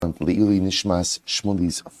month, Le'ili Nishmas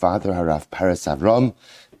Shmuli's father, Harav Paras Avram,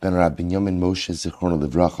 Ben Rab Binyamin Moshe Zichrono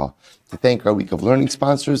Livracha. To thank our week of learning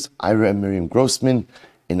sponsors, Ira and Miriam Grossman,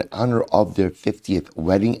 in honor of their 50th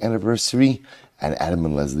wedding anniversary, and Adam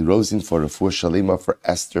and Leslie Rosen for Refuah Shalema for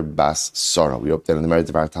Esther Bas Sora. We hope that in the merit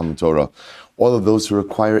of our Talmud Torah, all of those who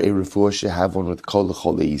require a refuah should have one with Kol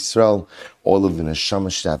L'Cholei Yisrael, all of the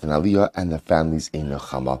Neshama should have an Aliyah, and the families in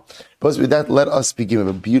Nechama. But with that, let us begin with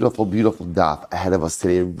a beautiful, beautiful daf ahead of us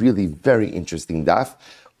today, a really very interesting daf.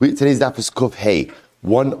 Today's daf is Kuf Hey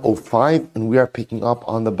 105, and we are picking up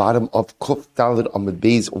on the bottom of Kuf Daled Amud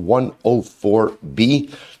Beis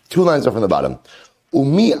 104b. Two lines off from the bottom.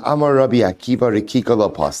 Umi Amar Rabbi Akiva Rekika La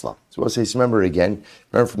Pasla. So we'll say, remember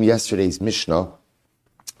from yesterday's Mishnah,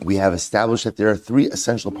 we have established that there are three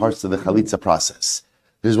essential parts to the Chalitza process.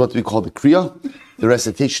 There's what we call the Kriya, the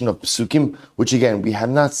recitation of Psukim, which again, we have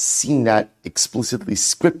not seen that explicitly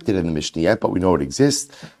scripted in the Mishnah yet, but we know it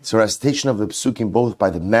exists. So recitation of the Psukim both by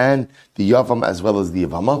the man, the Yavam, as well as the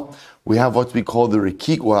Yavama. We have what we call the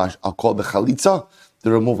Rekik, what I'll call the Chalitza,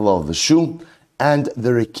 the removal of the shoe, and the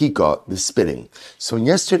rekika, the spitting. So in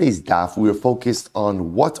yesterday's daf, we were focused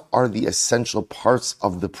on what are the essential parts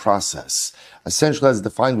of the process. Essential as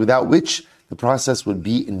defined, without which the process would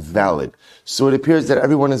be invalid. So it appears that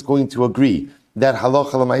everyone is going to agree that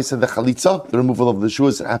halacha l'maisa, the chalitza, the removal of the shoe,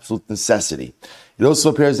 is an absolute necessity. It also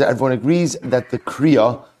appears that everyone agrees that the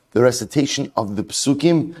kriya, the recitation of the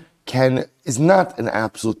psukim, is not an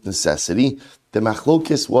absolute necessity. The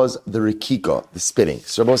machlokes was the rekika, the spitting.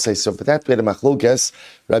 So Rabbi says, so for that we had a machlokes,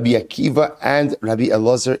 Rabbi Akiva and Rabbi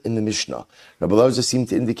Elazar in the Mishnah. Rabbi Elazar seemed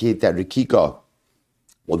to indicate that rekika,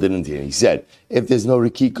 didn't he? He said, if there's no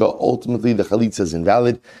rekika, ultimately the chalitza is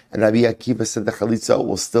invalid, and Rabbi Akiva said the chalitza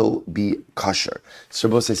will still be kosher. So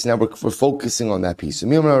Rabbi says, now we're focusing on that piece.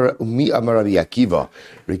 Umi Amar Rabbi Akiva,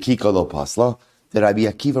 rekika lo pasla. That Rabbi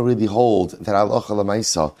Akiva really hold that halacha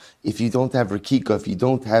l'maisa, if you don't have rekika, if you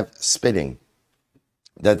don't have spitting,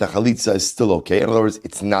 that the chalitza is still okay. In other words,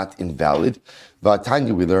 it's not invalid.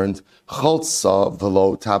 V'atanya, we learned chaltza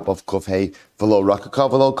v'lo, top of kofhei v'lo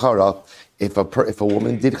rakaka v'lo kara. If a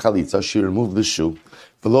woman did chalitza, she removed the shoe.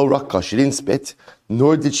 V'lo rakaka, she didn't spit,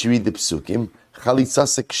 nor did she read the psukim. Chalitza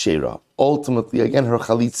sekshera. Ultimately, again, her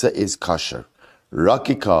chalitza is kosher.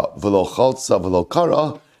 Rakika v'lo chaltza v'lo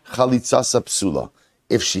kara. Chalitza psula.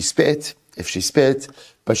 If she spit,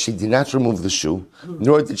 but she did not remove the shoe,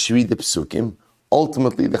 nor did she read the psukim,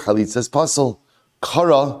 ultimately the chalitza is pasul.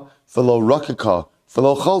 Kara v'lo rakaka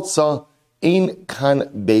v'lo chaltza ein kan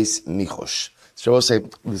beis michush. So I will say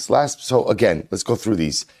this last. So again, let's go through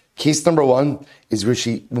these. Case number one is where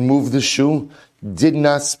she removed the shoe, did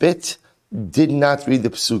not spit, did not read the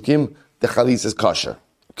psukim. The chalitza is kosher.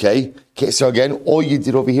 Okay. So again, all you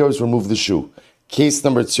did over here is remove the shoe. Case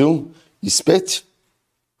number two, you spit,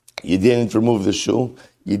 you didn't remove the shoe,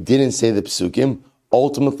 you didn't say the psukim,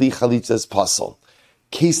 ultimately chalitza is pasul.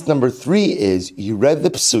 Case number three is you read the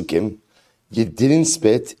psukim, you didn't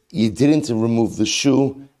spit, you didn't remove the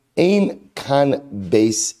shoe, ein kan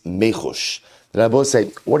beis mechush. The Rabbi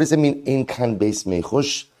say, what does it mean, ein kan beis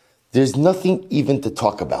mechush? There's nothing even to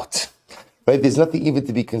talk about, right? There's nothing even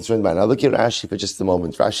to be concerned about. Now look at Rashi for just a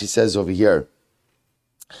moment. Rashi says over here,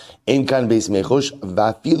 ein kan beis mechush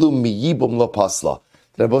va'afilu miyibum lo pasla.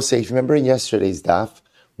 The Rabbi say, if you remember in yesterday's daf,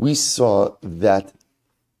 we saw that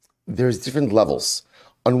there's different levels.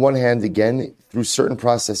 On one hand, again, through certain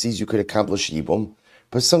processes, you could accomplish yibum,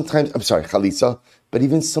 but sometimes, chalitza, but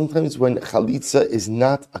even sometimes when chalitza is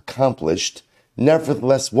not accomplished,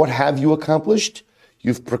 nevertheless, what have you accomplished?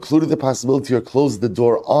 You've precluded the possibility or closed the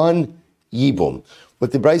door on yibum.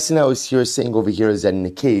 What the Brisa now is saying over here is that in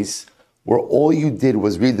a case where all you did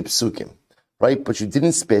was read the psukim, right? But you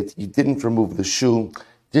didn't spit, you didn't remove the shoe,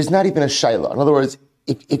 there's not even a shaila. In other words,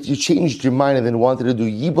 if you changed your mind and then wanted to do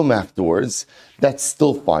yibum afterwards, that's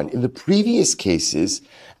still fine. In the previous cases,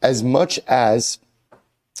 as much as,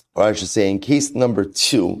 or I should say in case number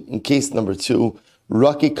two,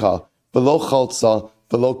 rakika, v'lo chaltza,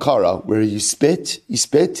 v'lo kara, where you spit,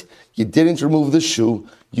 you didn't remove the shoe,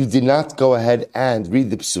 you did not go ahead and read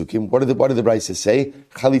the psukim. What did the Brisa say?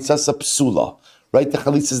 Chalitza psula, right? The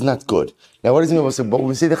chalitza is not good. Now what does it mean? But when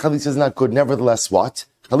we say the chalitza is not good, nevertheless what?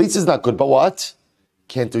 Chalitza is not good, but what?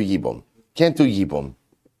 Can't do yibum.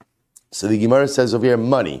 So the Gemara says over here,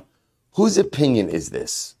 money. Whose opinion is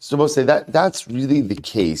this? So we'll say that's really the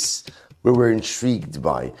case where we're intrigued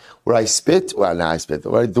by. Where I spit, where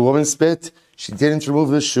the woman spit, she didn't remove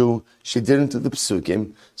the shoe, she didn't do the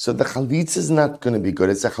psukim, so the chalitza is not going to be good.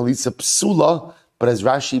 It's a chalitza psula, but as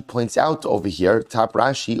Rashi points out over here, top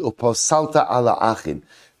Rashi, uposalta ala achin.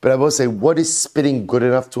 But I will say, what is spitting good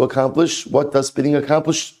enough to accomplish? What does spitting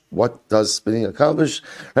accomplish? what does spitting accomplish?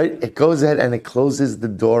 Right? It goes ahead and it closes the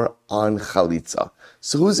door on chalitza.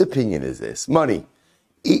 So whose opinion is this? Money.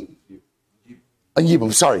 On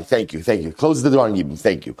Yibum, sorry, thank you. Close the door on Yibum,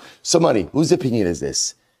 thank you. So money, whose opinion is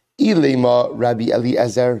this? Ilema Rabbi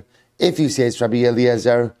Eliezer. If you say it's Rabbi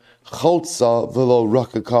Eliezer, cholza velo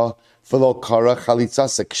rakaka velo kara chalitza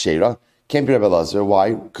sekshera. Can't be Rabbi Eliezer.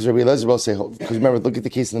 Why? Because Rabbi Eliezer will say, because remember, look at the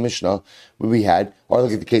case in the Mishnah where we had, or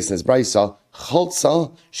look at the case in this Brisa.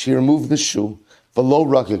 Cholza, she removed the shoe. Velo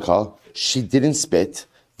rakaka, she didn't spit.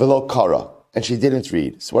 Velo kara, and she didn't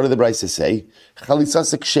read. So what did the Brisa say? Chalitza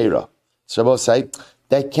sekshera. So Rabbi say,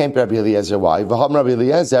 that can't be Rabbi Eliezer. Why? V'ham Rabbi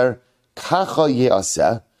Eliezer, kacha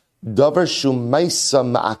ye'aseh, davar shumaisa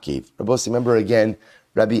ma'akiv. Rabbi say, remember again,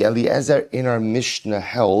 Rabbi Eliezer in our Mishnah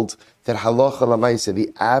held that halacha lamaisa,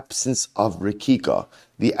 the absence of rikika,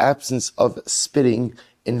 the absence of spitting,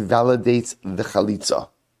 invalidates the chalitza.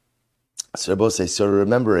 So Rabbi say, so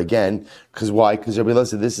remember again, because why? Because Rabbi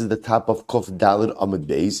Eliezer, this is the top of Kof Daled Amud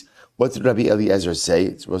Beis. What did Rabbi Eliezer say?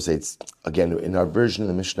 It's again, in our version of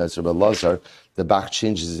the Mishnah, it's Rabbi Elazar. The Bach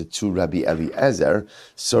changes it to Rabbi Eliezer.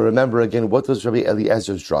 So remember again, what was Rabbi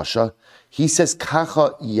Eliezer's drasha? He says,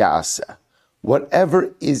 Kacha Yaseh.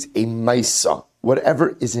 Whatever is a maisa,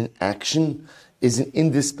 whatever is an action, is an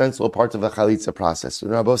indispensable part of the chalitza process. So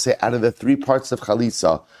Rabbi say, out of the three parts of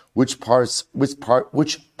chalitza, which parts are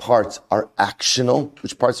actional?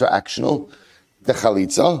 Which parts are actional? The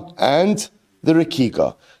chalitza and the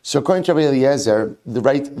rikika. So according to Rabbi Eliezer,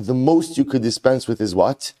 the most you could dispense with is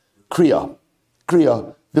what? Kriya,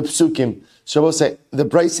 the psukim. So we'll say, the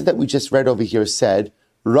brisa that we just read over here said,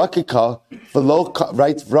 rakika,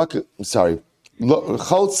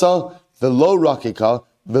 chalza, velo rakika,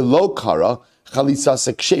 velo kara, chalitza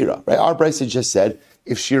sekshera. Right? Our brisa just said,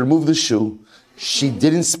 if she removed the shoe, she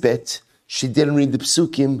didn't spit, she didn't read the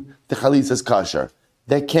psukim, the chalitza is kasher.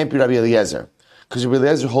 That can't be Rabbi Eliezer. Because Rabbi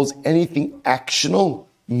Eliezer holds anything actional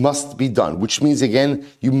must be done, which means again,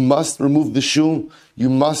 you must remove the shoe, you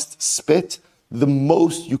must spit. The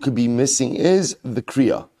most you could be missing is the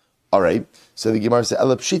kriya. All right. So the Gemara says,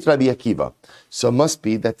 "Elapshit Rabbi Akiva." So it must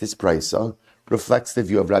be that this brisa reflects the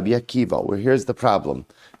view of Rabbi Akiva. Where here's the problem: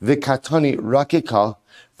 V'katani rakika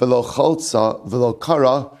v'lo cholza v'lo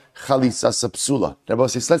kara chalisa sapsula. Rabbi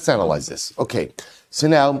says, let's analyze this. Okay. So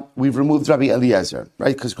now we've removed Rabbi Eliezer,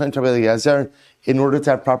 right? Because according to Rabbi Eliezer, in order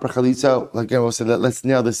to have proper chalitza, like I said, let's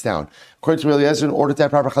nail this down. According to Rabbi Eliezer, in order to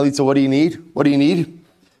have proper chalitza, what do you need?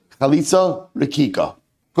 Chalitza, rikika.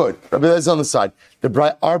 Good. Rabbi Eliezer on the side.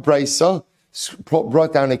 Our brisa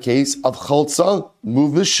brought down a case of chalza,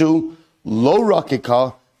 move the shoe, lo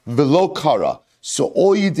rakika, velo kara. So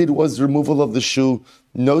all you did was removal of the shoe,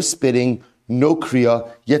 no spitting, no kriya,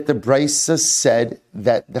 yet the brisa said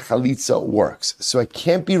that the chalitza works. So it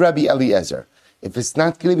can't be Rabbi Eliezer. If it's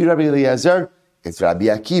not going to be Rabbi Eliezer, it's Rabbi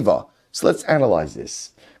Akiva. So let's analyze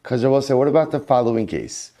this. Because I will say, what about the following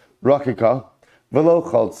case? Rakika, velo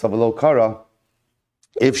chalza, velo kara.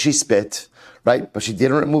 If she spit, right, but she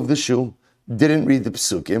didn't remove the shoe, didn't read the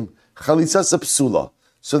psukim, chalitza's a psula.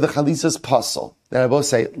 So the chalitza's pasul. Then I will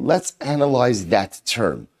say, let's analyze that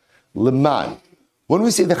term. Leman. When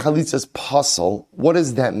we say the chalitza's pasul, what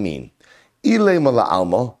does that mean? Ilema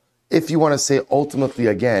la'alma. If you want to say ultimately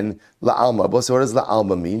again, la'alma, but so what does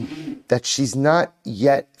la'alma mean? That she's not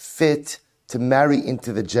yet fit to marry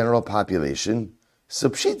into the general population. So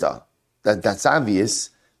pshita, that's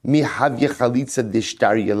obvious. Mi havya chalitza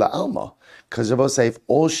dishtarya la'alma. Because Rabbi say, if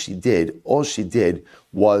all she did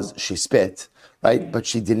was she spit, right? But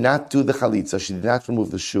she did not do the chalitza, she did not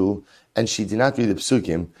remove the shoe, and she did not read the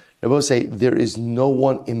psukim. Rabbi say, there is no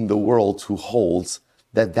one in the world who holds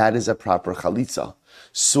that is a proper chalitza.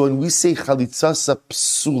 So when we say chalitza sa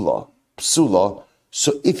psula,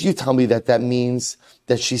 so if you tell me that means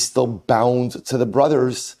that she's still bound to the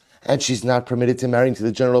brothers and she's not permitted to marry into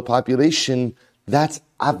the general population, that's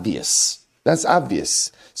obvious.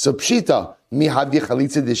 So pshita, mi havya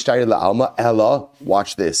chalitza dishtari la'alma, ella,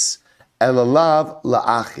 watch this, ella lav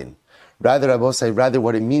la'achin. Rather, I will say,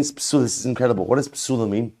 what it means, psula, this is incredible. What does psula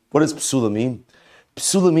mean?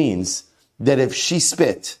 Psula means that if she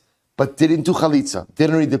spit, but didn't do chalitza,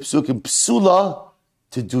 didn't read the psukim, psula,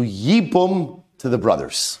 to do yibum to the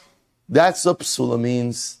brothers. That's what psula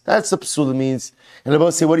means. And I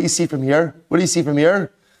will say, what do you see from here?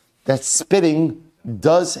 That spitting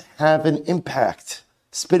does have an impact.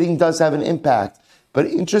 But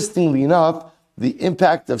interestingly enough, the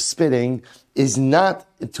impact of spitting is not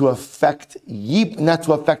to affect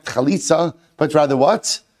chalitza, but rather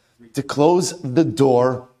what? To close the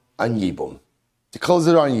door on yibum.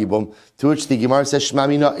 To which the Gemara says,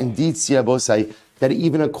 Shmamina, indeed, Siyabosai, that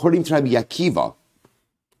even according to Rabbi Akiva,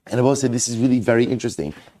 And I will say this is really very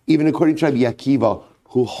interesting. Even according to Rabbi Akiva,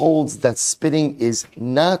 who holds that spitting is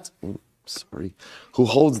not an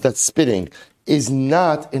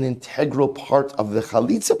integral part of the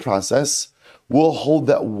chalitza process, will hold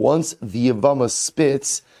that once the Yavama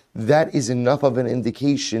spits, that is enough of an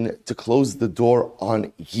indication to close the door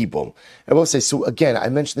on Yibum. I will say, so again, I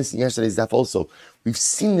mentioned this in yesterday's daf also. We've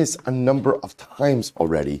seen this a number of times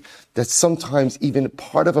already, that sometimes even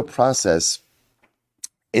part of a process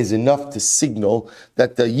is enough to signal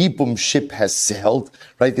that the Yibum ship has sailed,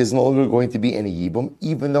 right? There's no longer going to be any Yibum,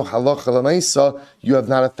 even though halacha l'maisa, you have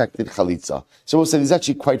not affected chalitza. So we'll say this is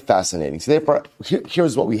actually quite fascinating. So therefore,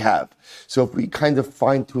 here's what we have. So if we kind of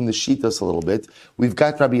fine-tune the shitas a little bit, we've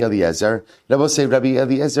got Rabbi Eliezer. And I will say Rabbi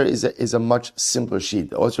Eliezer is a much simpler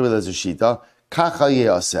shita. What's Rabbi Eliezer's shita? Kacha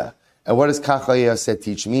yeaseh. And what does kacha yeaseh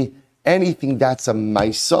teach me? Anything that's a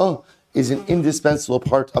maisa is an indispensable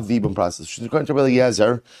part of the Yibum process. According to Rabbi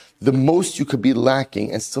Eliezer, the most you could be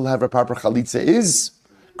lacking and still have a proper chalitza is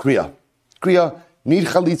kriya. Kriya, need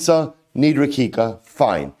chalitza, need rekika,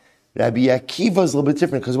 fine. Rabbi Akiva is a little bit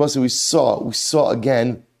different because what we saw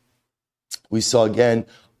again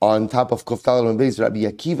on top of Koftal and Beis, Rabbi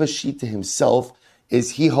Akiva Shita himself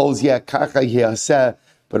is he holds kacha yeaseh,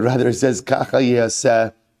 but rather it says kacha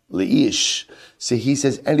yeaseh leish. So he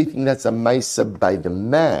says anything that's a maisa by the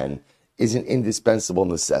man is an indispensable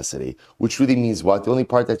necessity, which really means what? The only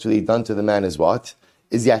part that's really done to the man is what?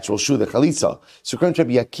 Is the actual shu, the chalitza. So according to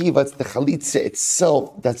Rabbi Akiva, it's the chalitza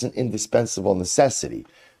itself that's an indispensable necessity.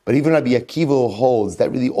 But even Rabbi Akiva holds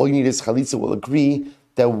that really all you need is chalitza, will agree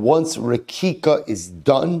that once rekika is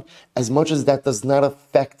done, as much as that does not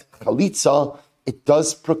affect chalitza, it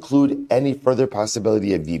does preclude any further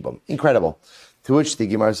possibility of yibum. Incredible. To which the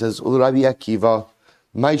Gemara says, Ul Rabbi Akiva,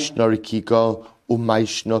 maishna rekika,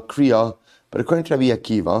 umaishna kriya. But according to Rabbi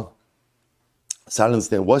Akiva, so I don't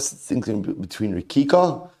understand what's the distinction between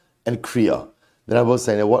rekika and kriya. Then I will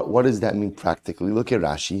say, now what does that mean practically? Look at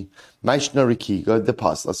Rashi. Maishna rekika, the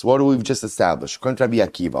paslas. What do we've just established? According to Rabbi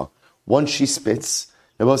Akiva, once she spits,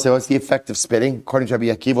 I will say, what's the effect of spitting? According to Rabbi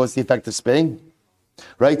Akiva, what's the effect of spitting?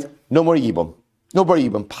 Right? No more yibum. No more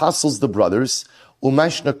yibum. Pasels the brothers.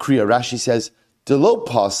 Umashna kriya. Rashi says, Delo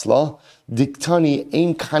pasla, diktani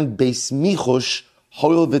ein kan beis michush,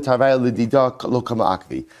 hoil v'tarvaya l'dida lo kama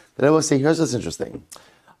akvi. Then I will say, here's what's interesting.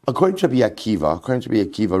 According to Rabbi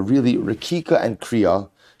Akiva, really, rekika and kriya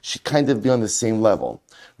should kind of be on the same level.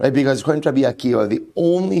 Right? Because according to Rabbi Akiva, the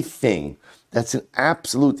only thing that's an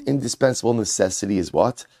absolute indispensable necessity is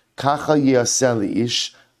what? Kacha yaseh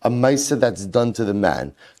li'ish, a maisa that's done to the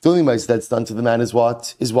man. The only maisa that's done to the man is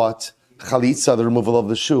what? Chalitza, the removal of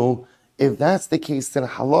the shoe. If that's the case, then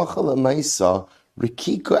halacha l'maisa,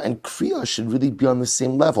 rekika and kriya should really be on the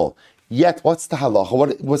same level. Yet, what's the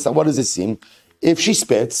halacha? What does it seem? If she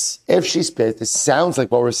spits, it sounds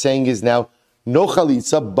like what we're saying is now no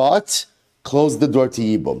chalitza, but close the door to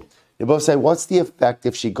yibum. They both say, what's the effect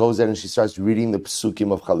if she goes there and she starts reading the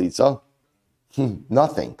psukim of chalitza?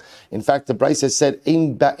 Nothing. In fact, the Brisa said,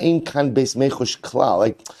 "Ein kan beis mechush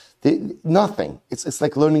klal." Nothing. It's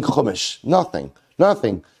like learning chumash. Nothing.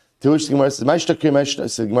 To which the Gemara says, "Ma'ishna kriya."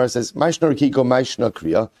 So the Gemara says, "Ma'ishna rekiko, ma'ishna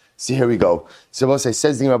kriya." See, here we go. So Bose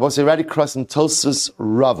says the Gemara, Bose right across from Tosfos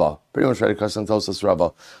Rava, pretty much right across from Tosfos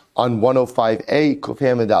Rava, on 105a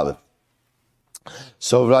Kufay Medalef.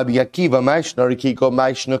 So Rabbi Akiva, Ma'ishna rekiko,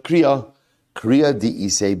 ma'ishna kriya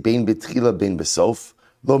di'isei bein betchila bein besof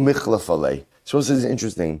lo michlafalei. So this is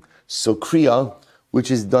interesting. So kriya,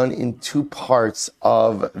 which is done in two parts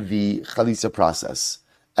of the chalitza process,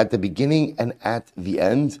 at the beginning and at the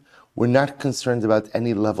end, we're not concerned about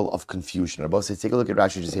any level of confusion. Rabbi say, take a look at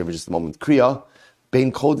Rashi just here for just a moment. Kriya,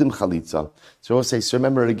 bein kodim chalitza. So Rabbi say, so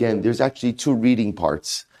remember again, there's actually two reading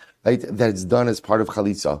parts, right, that's done as part of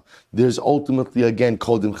chalitza. There's ultimately, again,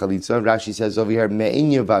 kodim chalitza. Rashi says over here,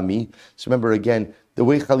 me'en yavami. So remember again, the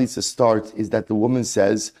way chalitza starts is that the woman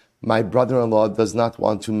says, my brother-in-law does not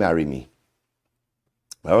want to marry me.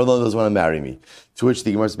 My brother-in-law doesn't want to marry me. To which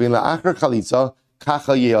the Gemara says, bein la'achar chalitza,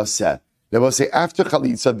 kacha yeaseh. Now we'll say after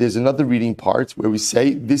chalitza, there's another reading part where we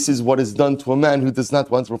say this is what is done to a man who does not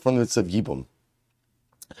want to perform the mitzvah of yibum.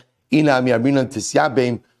 Ina mi'arbinan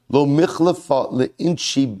tisyabeim lo michlafa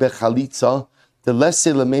le'inchi bechalitza the lesse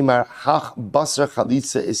le'meimar hach basar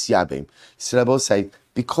chalitza is yabeim. So Rabbi say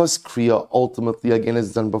because kriya ultimately again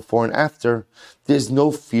is done before and after, there's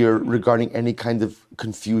no fear regarding any kind of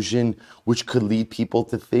confusion which could lead people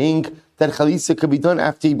to think that chalitza could be done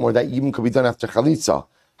after yibum or that yibum could be done after chalitza.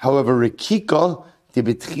 However, rekika, the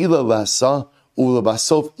betchila lasa,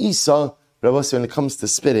 ulabasof isa, when it comes to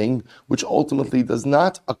spitting, which ultimately does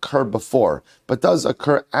not occur before, but does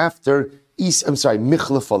occur after,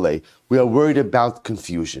 michlefale. We are worried about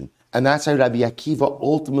confusion. And that's why Rabbi Akiva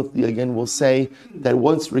ultimately again will say that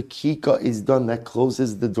once Rikika is done, that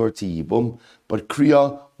closes the door to Yibum, but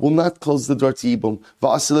Kriya will not close the door to Yibum.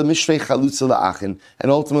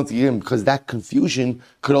 And ultimately, because that confusion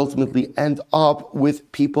could ultimately end up with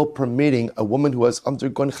people permitting a woman who has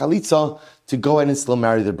undergone Chalitza to go ahead and still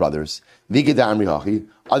marry their brothers.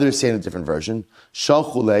 Others say in a different version,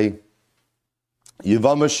 Shalchule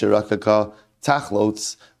Yivama Shirakaka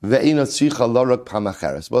Tachlots ve'ina tzricha larak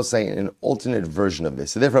pamacheres. Both say an alternate version of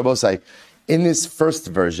this. So therefore, both say in this first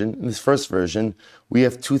version, we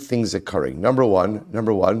have two things occurring. Number one,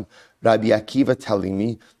 Rabbi Akiva telling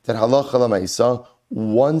me that halacha l'maisa,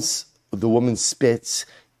 once the woman spits,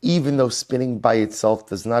 even though spitting by itself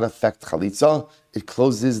does not affect chalitza, it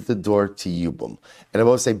closes the door to yibum. And I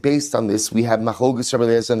will say, based on this, we have machlokes Rabbi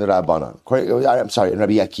Eliezer and the Rabbanan. And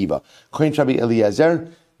Rabbi Akiva. According to Rabbi Eliezer,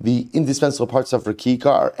 the indispensable parts of Rikika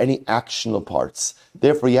are any actional parts.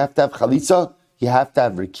 Therefore, you have to have Chalitza, you have to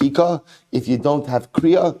have Rikika. If you don't have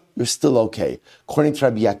Kriya, you're still okay. According to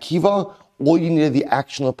Rabbi Akiva, all you need are the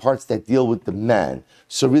actional parts that deal with the man.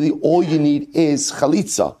 So really, all you need is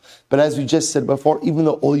Chalitza. But as we just said before, even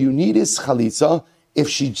though all you need is Chalitza, if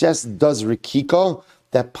she just does Rikika,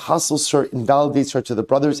 that passes her, invalidates her to the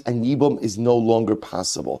brothers, and Yibum is no longer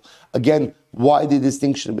possible. Again, why the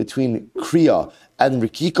distinction between Kriya and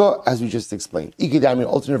Rikika, as we just explained? Ikidami,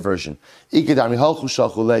 alternate version. Ikidami halchu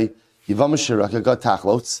shachulei Yivama shirakaga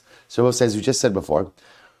tachlots. So as we just said before,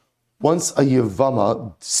 once a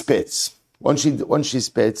Yivama spits, once she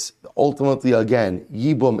spits, ultimately again,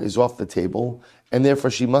 Yibum is off the table, and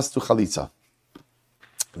therefore she must do Chalitza.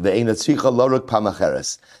 Rabbi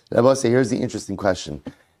say, here's the interesting question.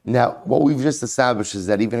 Now, what we've just established is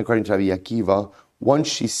that even according to Rabbi Akiva, once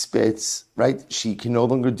she spits, right, she can no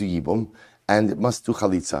longer do Yibum, and it must do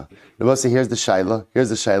Chalitza. Rabbi say, here's the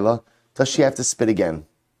Shaila. Does she have to spit again?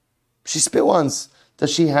 She spit once. Does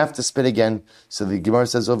she have to spit again? So the Gemara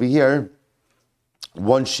says over here,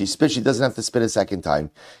 once she spits, she doesn't have to spit a second time.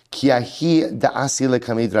 Kiahi da'asi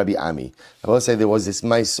lekamid Rabbi Ami. I will say there was this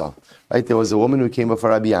Maisa, right? There was a woman who came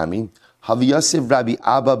before Rabbi Ami. Haviyasiv Rabbi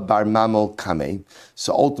Abba Bar Mamel Kameh.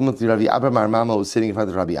 So ultimately, Rabbi Abba Bar Mamel was sitting in front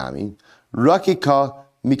of Rabbi Ami. Rakika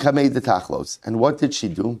mikamei detachlos. And what did she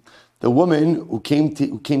do? The woman who came to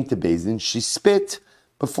Beis Din, she spit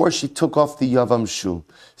before she took off the Yavam shoe.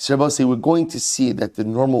 So Rabbi say we're going to see that the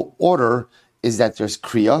normal order is that there's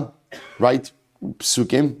Kriya, right?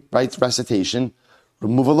 Psukim, right? Recitation,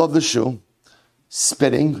 removal of the shoe,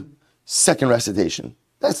 spitting, second recitation.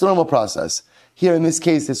 That's the normal process. Here in this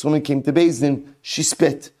case, this woman came to Beis Din, she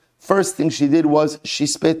spit. First thing she did was she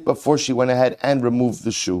spit before she went ahead and removed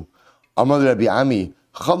the shoe. Amar Rabbi Ami,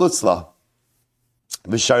 chalutzla,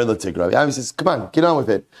 v'shar l'tigra. Rabbi Ami says, come on, get on with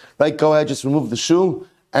it. Right, go ahead, just remove the shoe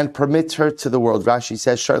and permit her to the world. Rashi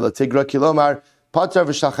says, shar l'tigra kilomar, patar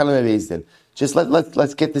v'shachalem Beis Din. Just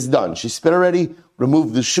let's get this done. She spit already,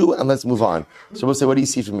 remove the shoe, and let's move on. So we'll say, what do you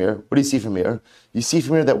see from here? You see from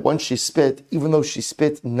here that once she spit, even though she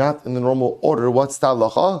spit not in the normal order, what's the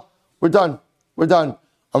halacha? We're done.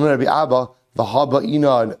 Amar Rabbi Abba, the haba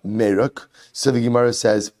inan meruk. So the Gemara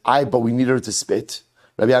says, but we need her to spit.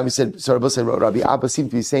 Rabbi Abba said, Rabbi Abba seemed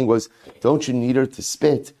to be saying was, don't you need her to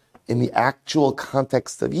spit in the actual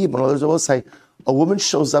context of Yibum? Others will say, a woman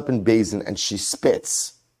shows up in Beis Din and she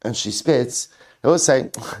spits, they will say,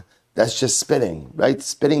 that's just spitting, right?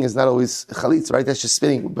 Spitting is not always chalitza, right? That's just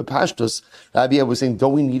spitting. But Pashtus, Rabbi was saying,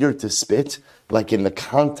 don't we need her to spit, like in the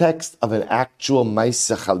context of an actual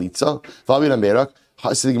maisa chalitza?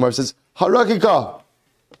 So the Gemara says, harakika.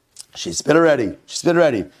 She spit already.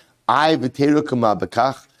 I v'terukama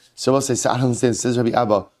bekach. So we'll say, I don't understand. Says Rabbi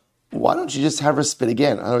Abba, why don't you just have her spit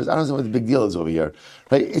again? I don't know what the big deal is over here,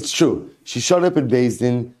 right? It's true. She showed up in Beis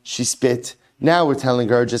Din, she spit. Now we're telling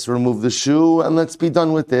her, just remove the shoe and let's be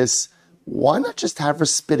done with this. Why not just have her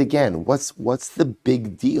spit again? What's the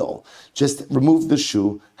big deal? Just remove the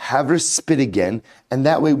shoe, have her spit again, and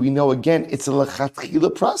that way we know again it's a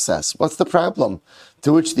lechatchila process. What's the problem?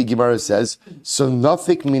 To which the Gemara says, so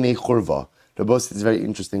nafik minei churva. The boss is very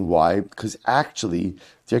interesting. Why? Because actually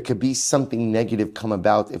there could be something negative come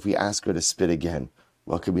about if we ask her to spit again.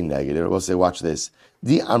 What could be negative? We'll say, watch this.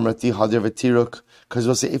 Di amrati hadir v'tiruk. Because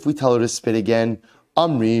we'll say, if we tell her to spit again,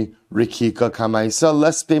 Amri rikika kamaisa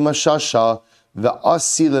lespe mashasha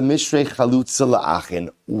v'asi lemishrei chalutza la'achin.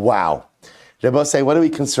 Wow. Rebbe say, what are we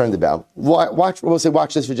concerned about? Watch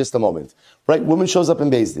this for just a moment. Right? Woman shows up in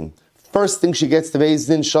Beis Din. First thing she gets to Beis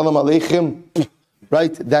Din, shalom aleichem.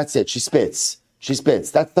 Right? That's it. She spits.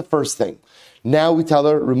 That's the first thing. Now we tell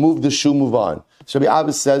her, remove the shoe, move on. So Rabbi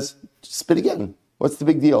Abba says, spit again. What's the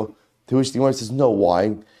big deal? To which the Gemara says, no,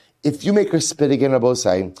 why? If you make her spit again, Rabbi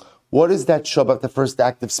say, what is that show about the first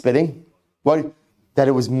act of spitting? What? That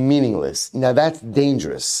it was meaningless. Now that's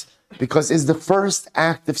dangerous. Because is the first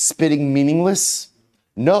act of spitting meaningless?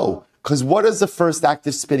 No. Because what does the first act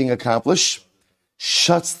of spitting accomplish?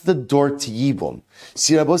 Shuts the door to Yibum.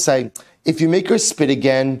 See, Rabbi say, if you make her spit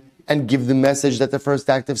again and give the message that the first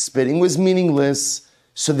act of spitting was meaningless,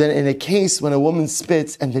 so then in a case when a woman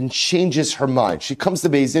spits and then changes her mind, she comes to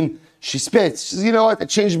Beis Din, she spits, she says, you know what, I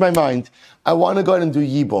changed my mind. I want to go ahead and do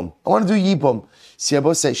Yibum. I want to do Yibum. See,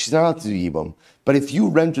 Rabbi say, she's not allowed to do Yibum. But if you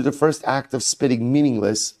render the first act of spitting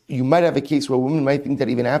meaningless, you might have a case where a woman might think that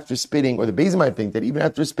even after spitting, or the Beis Din might think that even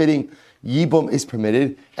after spitting, Yibum is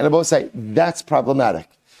permitted. And Rabbi say, that's problematic.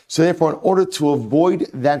 So therefore, in order to avoid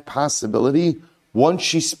that possibility, once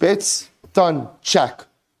she spits, done, check.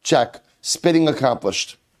 Spitting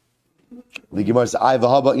accomplished. The Gemara says,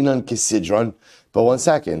 but one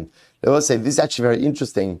second. They will say, this is actually very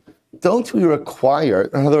interesting. Don't we require,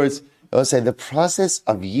 in other words, they will say the process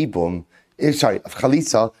of Yibum, of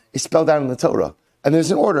Chalitza, is spelled out in the Torah. And there's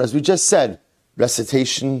an order, as we just said,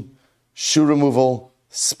 recitation, shoe removal,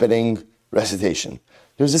 spitting, recitation.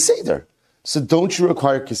 There's a Seder. So don't you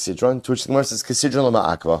require Kisidron, to which the Gemara says, Kisidron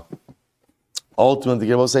Ma'akva. Ultimately, the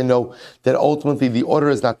Gemara will say no, that ultimately the order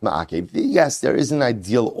is not Ma'akev. Yes, there is an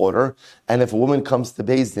ideal order, and if a woman comes to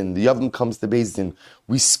Beis Din, the Yavam comes to Beis Din,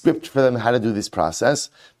 we script for them how to do this process.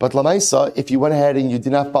 But Lamaisa, if you went ahead and you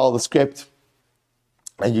did not follow the script,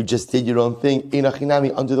 and you just did your own thing,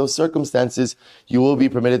 Inachinami, under those circumstances, you will be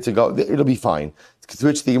permitted to go, it'll be fine. To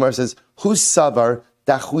which the Gemara says, Who's Savar?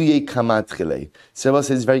 Dachuye kamatchile. So Rabbi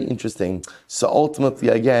says it's very interesting. So ultimately,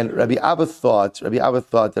 again, Rabbi Abba thought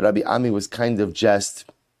that Rabbi Ami was kind of just.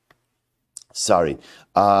 Rabbi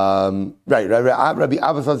Abba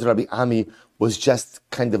thought that Rabbi Ami was just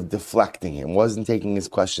kind of deflecting him, wasn't taking his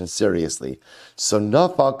question seriously. So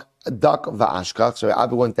Nafak dak va'ashkach. So Rabbi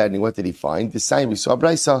Abba went there, and what did he find? The same we saw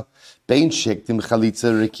Braisa. Bein shektim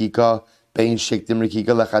chalitza rikika, bein shektim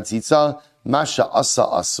rikika lechatzitza, masha asa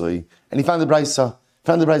asui. And he found the Braisa.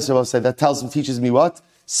 Will say that teaches me what?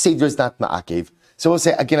 Seder is not ma'akev. So we'll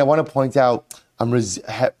say, again, I want to point out, I'm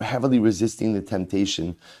heavily resisting the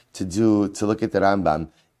temptation to look at the Rambam,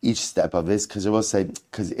 each step of this, because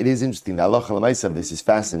it is interesting. The halacha l'maisa of this is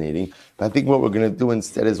fascinating. But I think what we're going to do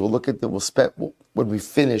instead is when we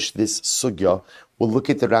finish this sugya, we'll look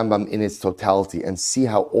at the Rambam in its totality and see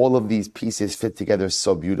how all of these pieces fit together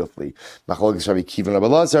so beautifully. Machlokes Rabbi Kiva and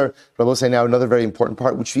Rabbi Lazar. Rabbi will say now another very important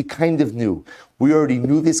part, which we kind of knew. We already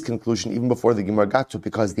knew this conclusion even before the Gemara got to it,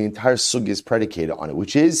 because the entire sugya is predicated on it,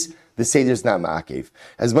 which is the Seder is not ma'akev.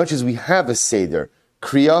 As much as we have a Seder,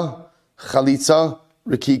 Kriya, Chalitza,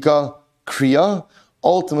 Rikika, Kriya,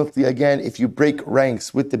 ultimately, again, if you break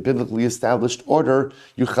ranks with the biblically established order,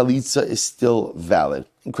 your chalitza is still valid.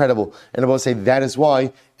 Incredible. And I will say that is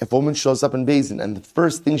why if a woman shows up in Beis Din and the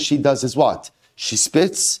first thing she does is what? She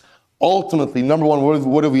spits. Ultimately, number one,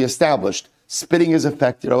 what have we established? Spitting is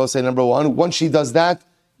effective. I will say number one, once she does that,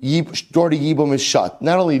 door to Yibum is shut.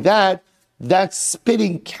 Not only that, that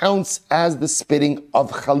spitting counts as the spitting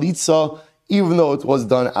of chalitza, even though it was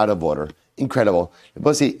done out of order. Incredible. I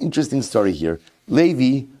will say interesting story here.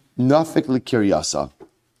 Levi, Nafik L'Kiryasa.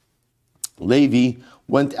 Levi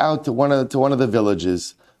went out to one of the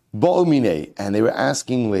villages, Bo'omine, and they were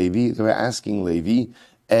asking Levi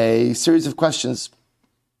a series of questions.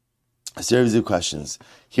 Here are the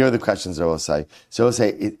questions I will say. So I will say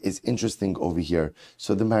it's interesting over here.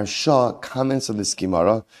 So the Maharsha comments on this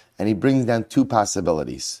Gemara, and he brings down two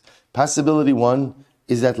possibilities. Possibility one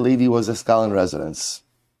is that Levi was a Skalan residence.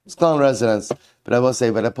 But I will say,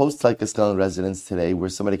 but opposed to like a Skalan residence today, where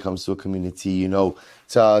somebody comes to a community, to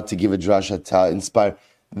give a drasha, to inspire,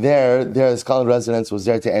 their Skalan residence was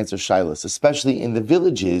there to answer shilas, especially in the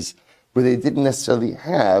villages where they didn't necessarily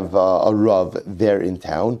have a Rav there in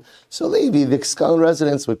town. So Levi, the Skalan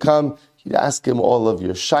residents would come, he'd ask him all of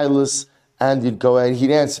your shilas, and you'd go and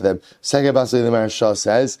he'd answer them. Second possibility the Maharsha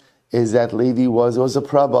says is that Levi was a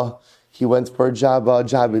prabba. He went for a job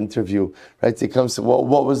interview, right? He comes to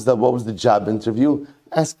what was the job interview?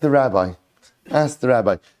 Ask the rabbi.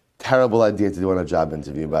 Terrible idea to do on a job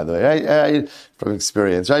interview, by the way, right? From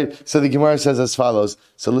experience, right? So the Gemara says as follows.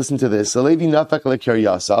 So listen to this. So Levi nafak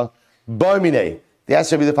lekiryasa barmine. They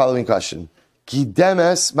asked Rabbi the following question: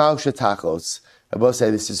 Gidemes ma'u shetachlos. I both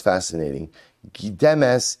say this is fascinating.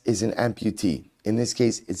 Gidemes is an amputee. In this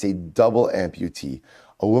case, it's a double amputee.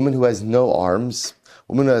 A woman who has no arms.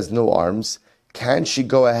 Can she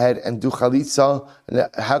go ahead and do chalitza?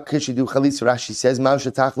 How can she do chalitza? Rashi says, Ma'u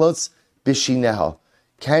shetachlos bishineha.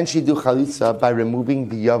 Can she do chalitza by removing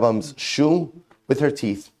the yavam's shoe with her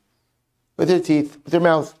teeth? With her teeth, with her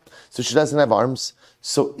mouth. So she doesn't have arms.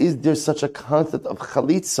 So is there such a concept of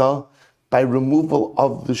chalitza by removal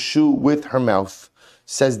of the shoe with her mouth?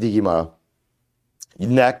 Says the Gemara.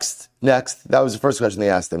 Next. That was the first question they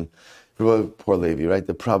asked him. Poor Levi, right?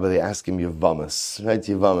 They ask him Yavamas, right?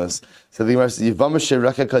 Yavamas. So the Gemara says, Yavamas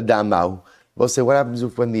sherekha damau. We'll say, what happens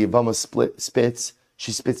if when the Yavama spits,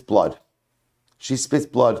 she spits blood? She spits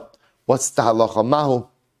blood. What's the halacha? Mahu.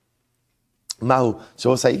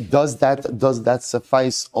 So we'll say, does that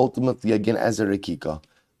suffice ultimately again as a rekika?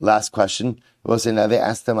 Last question. We'll say, now they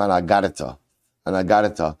asked them an agarita.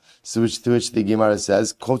 So to which the Gemara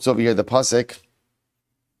says, quotes over here the pasuk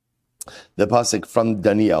from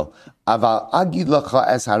Daniel. Aval agid lacha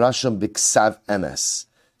es harasham biksav emes.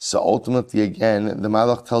 So ultimately again, the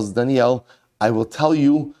Malach tells Daniel, I will tell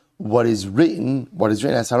you what is written as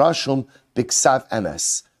harasham biksav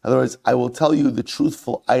emes. In other words, I will tell you the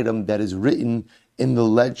truthful item that is written in the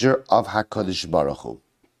ledger of HaKadosh Baruch Hu.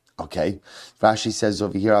 Okay? Rashi says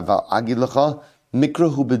over here, Aval agid lacha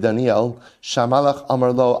mikrahu b'Daniel shamalach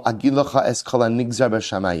amar lo agid lacha es kol hanigzar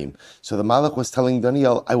b'shamayim. So the Malach was telling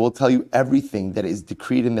Daniel, I will tell you everything that is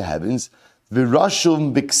decreed in the heavens.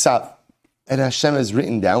 V'rashum b'ksav, and Hashem has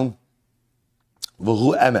written down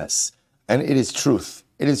v'hu emes, and it is truth.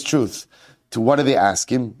 It is truth. To what do they ask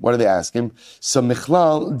him? So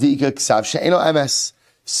Michlal di'ika ksav she'eno emes.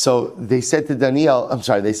 So they said to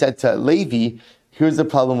Levi, here's the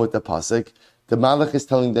problem with the pasuk. The Malach is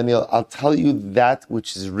telling Daniel, I'll tell you that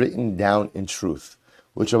which is written down in truth.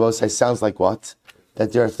 Which Rabbi says sounds like what?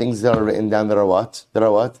 That there are things that are written down that are what? That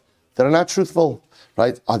are not truthful.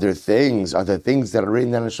 Right? Are there things that are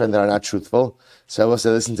written down in truth that are not truthful? So Rabbi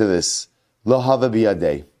said, listen to this. Lo hava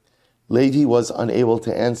biyadei. Levi was unable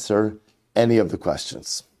to answer any of the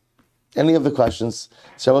questions. So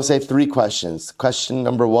I will say three questions. Question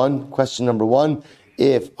number one,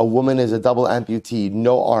 if a woman is a double amputee,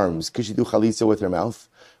 no arms, could she do chalitza with her mouth?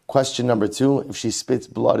 Question number two, if she spits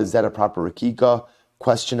blood, is that a proper rakika?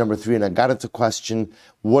 Question number three, and I got it to question,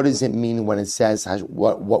 what does it mean when it says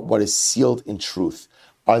what is sealed in truth?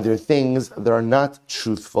 Are there things that are not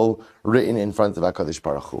truthful written in front of HaKadosh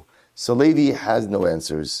Baruch Hu? So Levi has no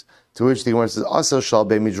answers. To which the Gemara says, also shal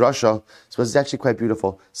be midrasha. So it's actually quite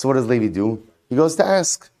beautiful. So what does Levi do? He goes to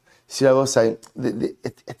ask. See, I will say,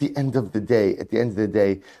 at the end of the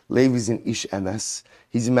day, Levi's an ish emes.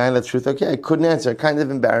 He's a man of truth. Okay, I couldn't answer. Kind of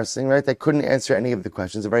embarrassing, right? I couldn't answer any of the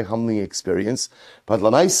questions. A very humbling experience. But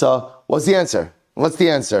Lamaisa, what's the answer?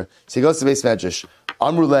 So he goes to Beis Medrash.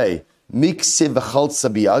 Amrulei, miksiv v'chal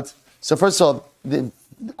sabiyad. So first of all, the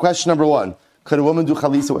question number one, could a woman do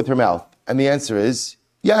chalitza with her mouth? And the answer is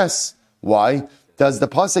yes. Why? Does the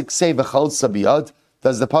pasuk say v'chal sabiyad?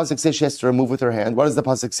 Does the pasuk say she has to remove with her hand? What does the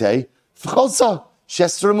pasuk say? V'chalsa. She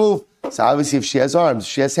has to remove. So obviously if she has arms,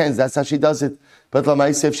 she has hands, that's how she does it. But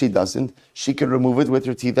Lamaisa, if she doesn't, she can remove it with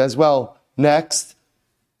her teeth as well. Next,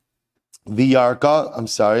 miksiv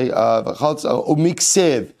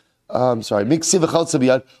v'chal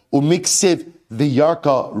sabiyad, umiksiv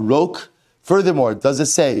v'yarka rok. Furthermore, does it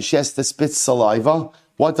say she has to spit saliva?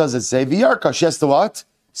 What does it say? V'yarka, she has to what?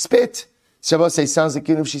 Spit. Shabbos say, sounds like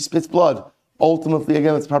if she spits blood. Ultimately,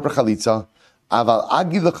 again, it's proper chalitza. Aval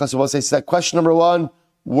agid l'cha, Shabbos say, that question number one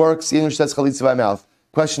works even if she says chalitza by mouth.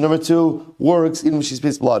 Question number two works even if she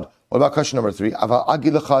spits blood. What about question number three? Aval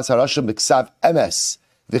agid l'cha sarashim b'ksav emes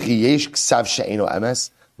v'chi yesh ksav she'eno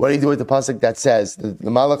emes. What do you do with the pasuk that says, the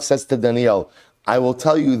Malach says to Daniel, I will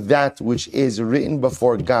tell you that which is written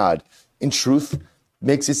before God in truth,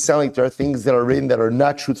 makes it sound like there are things that are written that are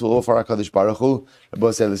not truthful for HaKadosh Baruch Hu.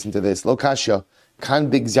 Rabbi said, listen to this. Lo kasha, kan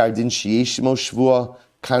big zardin sheyesh mo shvua,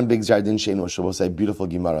 kan big zardin she'en mo shvua. Say, beautiful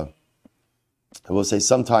Gemara. I will say,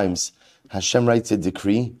 sometimes Hashem writes a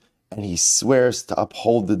decree and He swears to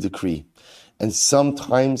uphold the decree. And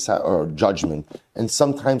sometimes, or judgment, and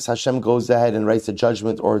sometimes Hashem goes ahead and writes a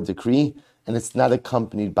judgment or a decree, and it's not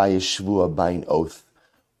accompanied by a shvua, by an oath.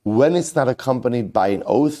 When it's not accompanied by an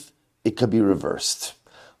oath, it could be reversed.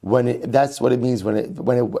 That's what it means when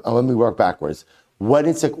we work backwards. When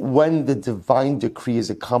the divine decree is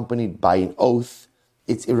accompanied by an oath,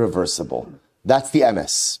 it's irreversible. That's the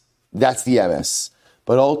MS.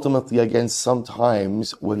 But ultimately, again,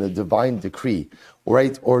 sometimes when the divine decree,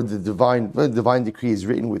 right, or the divine decree is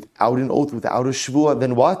written without an oath, without a shvuah,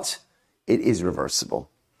 then what? It is reversible.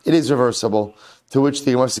 To which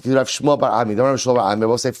the Gemara says, Shmuel bar Ami. Don't Shmuel bar Ami.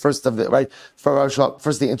 We'll say first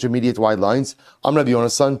the intermediate wide lines. I'm Rabbi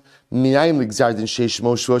Yonasan. Minayim ligzardin sheish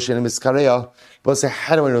mo shvuah she'enim miskareya. We'll say,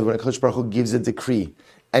 how do I know when HaKadosh Baruch Hu gives a decree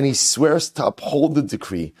and He swears to uphold the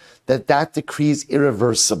decree, that decree is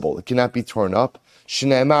irreversible. It cannot be torn up.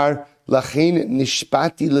 Shneimar Lachein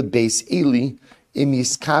nishpati lebeis Eli im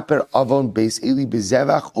yiskaper avon beis Eli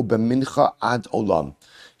bezevach ubemincha ad olam.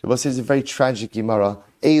 Rabbi says a very tragic Gemara.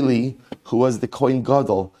 Eli, who was the Kohen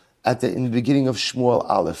Gadol in the beginning of Shmuel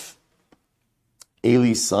Aleph,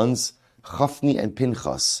 Eli's sons, Chafni and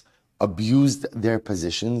Pinchas, abused their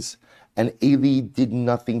positions, and Eli did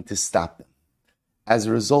nothing to stop them. As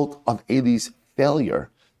a result of Eli's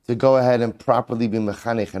failure to go ahead and properly be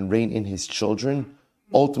mechanech and rein in his children,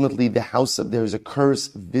 ultimately there is a curse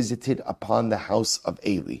visited upon the house of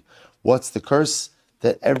Eli. What's the curse?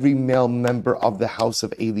 That every male member of the house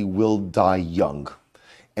of Eli will die young.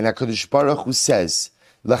 And HaKadosh Baruch Hu says,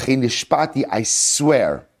 Lachein nishpati, I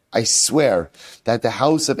swear that the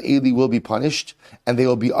house of Eli will be punished, and they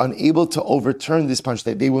will be unable to overturn this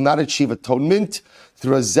punishment. They will not achieve atonement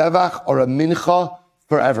through a zevach or a mincha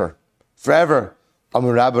forever.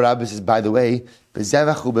 Amar Rabbi says, by the way, the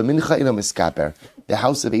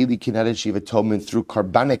house of Eli cannot achieve atonement through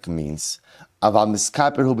carbonic means. Aval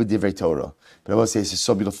miskaper hu b'divrei Torah. But I will say this is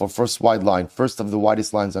so beautiful. First of the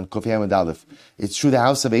widest lines on Kofi Hamad Aleph. It's true the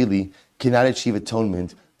house of Eli cannot achieve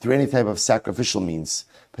atonement through any type of sacrificial means,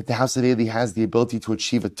 but the house of Eli has the ability to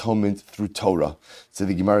achieve atonement through Torah. So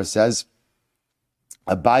the Gemara says,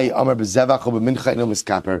 Abai Amar b'zevach hu b'mincha ino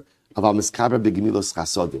miskaper, aval miskaper b'gemilos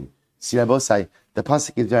chasodim. See, Rabbosai, the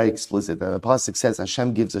pasuk is very explicit. The pasuk says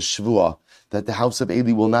Hashem gives a shvuah that the house of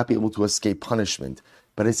Eli will not be able to escape punishment.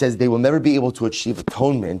 But it says they will never be able to achieve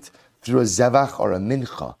atonement through a zevach or a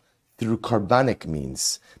mincha, through carbonic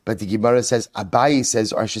means. But the Gemara says, Abaye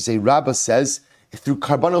says, or I should say Rabbah says, through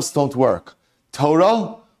carbonos don't work.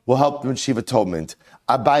 Torah will help them achieve atonement.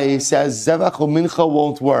 Abaye says, zevach or mincha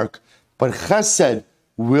won't work. But chesed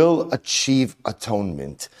will achieve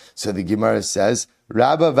atonement. So the Gemara says,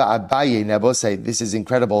 Rabbah va'Abaye, Nebo say, this is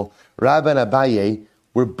incredible. Rabbah and Abaye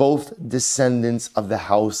were both descendants of the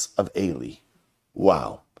house of Eli.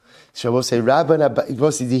 Wow. So I will say, Rabbah and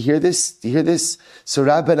Abaye, do you hear this? So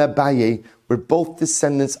Rabbah and Abaye were both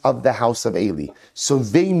descendants of the house of Eli. So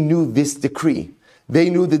they knew this decree. They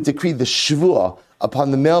knew the decree, the shvuah,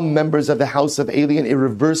 upon the male members of the house of Eli, an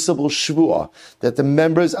irreversible shvuah, that the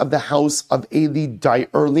members of the house of Eli die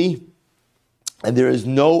early, and there is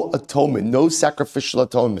no atonement, no sacrificial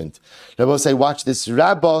atonement. I will say, watch this.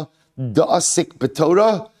 Rabbah da'asik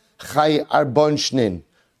b'Torah chay arbon shnin.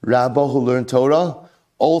 Rabbah, who learned Torah,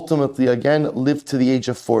 ultimately again lived to the age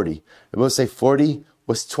of 40. I will say 40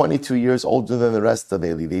 was 22 years older than the rest of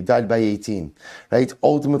Eli. They died by 18, right?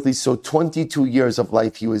 Ultimately, so 22 years of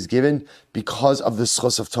life he was given because of the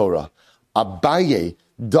schos of Torah. Abaye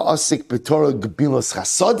da'asik b'Torah gbilos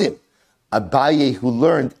chasodim. Abaye, who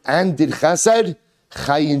learned and did chesed,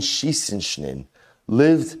 chayin shisin shnin,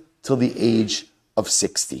 lived till the age of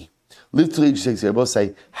 60. Lived till the age of 60. I will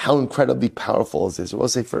say, how incredibly powerful is this? I will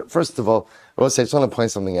say, first of all, I just want to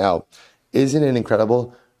point something out. Isn't it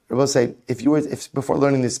incredible? I will say, if before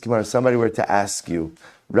learning this Gemara, somebody were to ask you,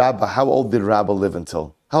 Rabbah, how old did Rabbah live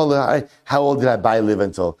until? How old did Abaye live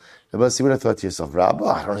until? I will say, you would have thought to yourself, Rabbah,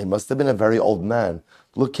 I don't know, he must have been a very old man.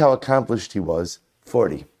 Look how accomplished he was.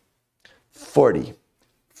 40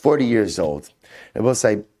 years old. I will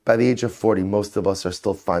say, by the age of 40, most of us are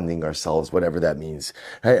still finding ourselves, whatever that means.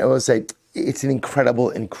 Right? I will say, it's an incredible,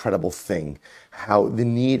 incredible thing, how the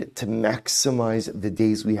need to maximize the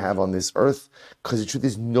days we have on this earth, because the truth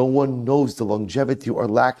is no one knows the longevity or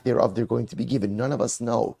lack thereof they're going to be given. None of us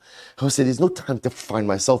know. I will say, there's no time to find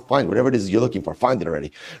myself, find whatever it is you're looking for, find it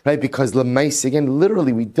already, right? Because Lemais, again,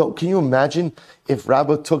 literally, we don't, can you imagine if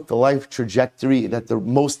Rabbah took the life trajectory that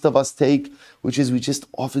most of us take, which is we just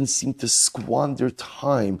often seem to squander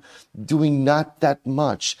time doing not that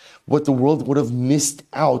much, what the world would have missed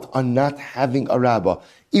out on not having a Rabbah.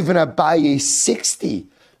 Even Abaye, 60.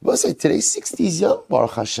 We'll say today 60 is young,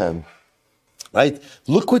 Baruch Hashem. Right?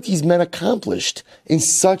 Look what these men accomplished in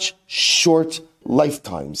such short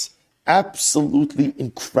lifetimes. Absolutely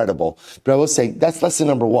incredible. But I will say, that's lesson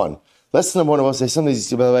number one. Lesson number one, I will say, sometimes you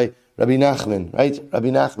see, by the way, Rabbi Nachman, right? Rabbi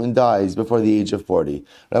Nachman dies before the age of 40.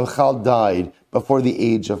 Rabbi Chal died before the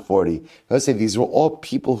age of 40. I say these were all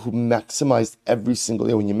people who maximized every single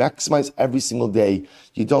day. When you maximize every single day,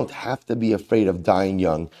 you don't have to be afraid of dying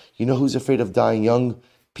young. You know who's afraid of dying young?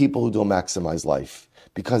 People who don't maximize life.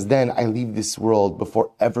 Because then I leave this world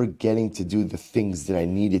before ever getting to do the things that I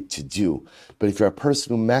needed to do. But if you're a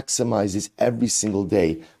person who maximizes every single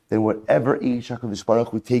day, then whatever age HaKadosh Baruch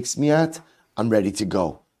Hu takes me at, I'm ready to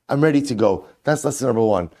go. I'm ready to go. That's lesson number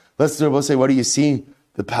one. Lesson number one, say, what do you see?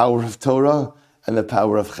 The power of Torah and the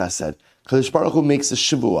power of Chesed. HaKadosh Baruch Hu makes a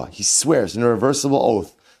shivua. He swears an irreversible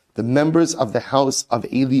oath. the members of the house of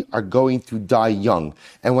Eli are going to die young.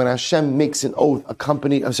 And when Hashem makes an oath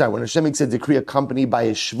when Hashem makes a decree accompanied by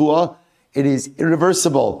a shvuah, it is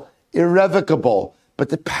irreversible, irrevocable. But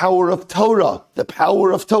the power of Torah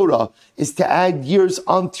is to add years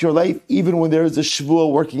onto your life even when there is a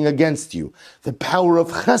shvuah working against you. The power of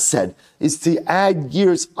chesed is to add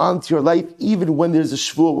years onto your life even when there's a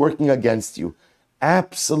shvuah working against you.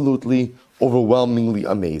 Absolutely, overwhelmingly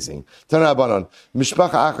amazing. Listen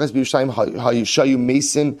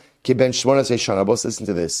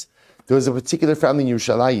to this. There was a particular family in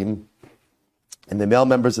Yerushalayim, and the male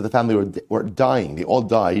members of the family were dying. They all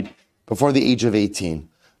died before the age of 18.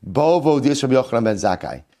 They came to Rabbi Yochanan ben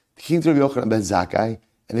Zakkai,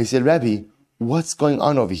 and they said, Rebbe, what's going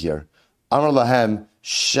on over here? Amar lahem,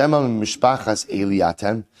 Shema mishpachas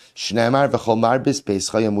Eliatem, Shneimar v'chol marbis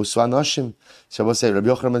beischa yamusu anoshim. So I will say, Rabbi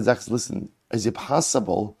Yochanan ben Zakkai, listen, is it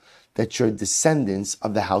possible that you're descendants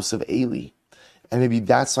of the house of Eli? And maybe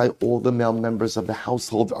that's why all the male members of the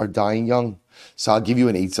household are dying young. So I'll give you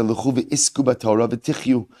an eitzah.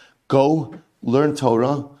 Go, learn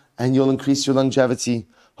Torah, and you'll increase your longevity.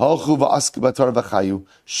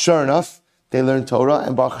 Sure enough, they learned Torah,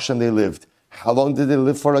 and Baruch Hashem, they lived. How long did they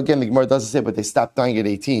live for? Again, the Gemara doesn't say, but they stopped dying at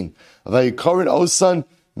 18. Osan,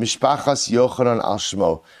 Mishpachas Yochanan al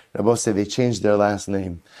Shmo. Rabbi said they changed their last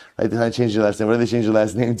name. Right? They changed their last name. What did they change their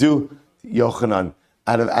last name to? Yochanan.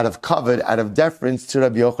 Out of covet, out of deference to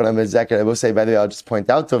Rabbi Yochanan ben Zakkai. Rabbi say, by the way, I'll just point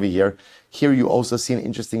out over here. Here you also see an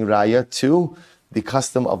interesting raya to the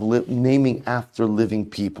custom of naming after living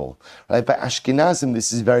people. Right? By Ashkenazim,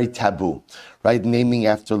 this is very taboo. Right? Naming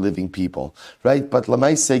after living people. Right? But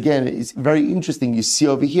Lamaisa, again, it's very interesting. You see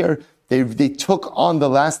over here, they took on the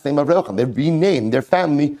last name of Rabbi Yochanan. They renamed their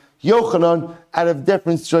family Yochanan out of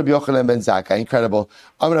deference to Rabbi Yochanan ben Zakkai. Incredible.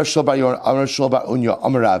 Amar Shul bar Unya,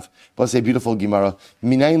 Amarav. We'll say beautiful Gemara.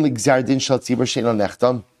 Minayin ligzardin shal tzibur she'eino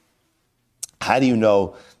nechtam. How do you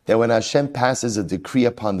know that when Hashem passes a decree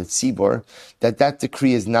upon the tzibur, that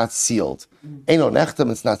decree is not sealed? Eino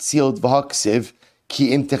nechtam, it's not sealed. V'haksiv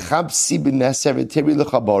ki im techabsi b'neser v'tiri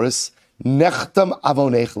l'chaboris nechtam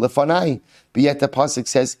avonech lefanai. But yet the pasuk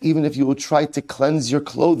says, even if you will try to cleanse your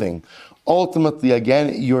clothing, ultimately,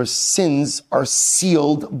 again, your sins are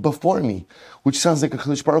sealed before me, which sounds like a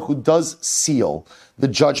Kadosh Baruch Hu does seal the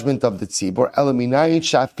judgment of the tzibur. Elaminayin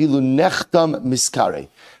shafilu nechtam miskare.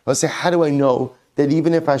 I'll say, how do I know that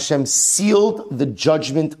even if Hashem sealed the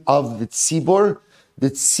judgment of the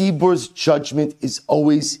tzibur's judgment is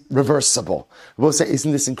always reversible? We'll say,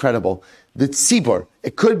 isn't this incredible? The tzibur,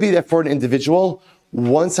 it could be that for an individual,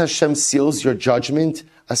 once Hashem seals your judgment,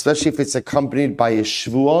 especially if it's accompanied by a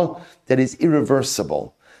shvuah, that is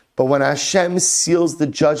irreversible. But when Hashem seals the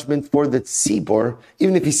judgment for the tzibur,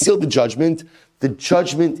 even if He sealed the judgment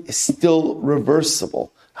is still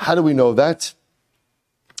reversible. How do we know that?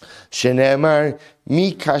 Shene'emar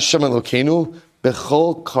mi kashem Elokeinu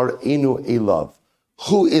bechol kar'enu elav.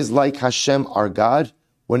 Who is like Hashem our God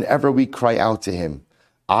whenever we cry out to Him?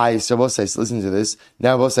 So listen to this.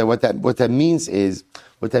 Now what that means is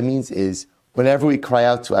whenever we cry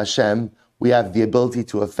out to Hashem, we have the ability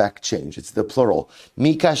to affect change. It's the plural.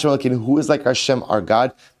 Mi kashem Elokeinu, who is like Hashem our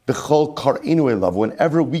God? Bechol kar'enu elav.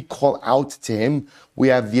 Whenever we call out to Him, we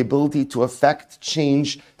have the ability to affect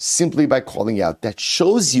change simply by calling out. That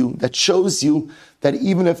shows you that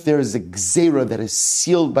even if there is a gzeira that is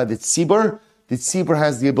sealed by the tzibur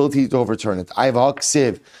has the ability to overturn it.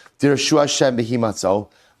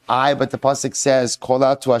 But the pasuk says, call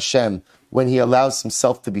out to Hashem when He allows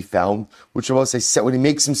Himself to be found, which will say when He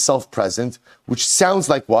makes Himself present, which sounds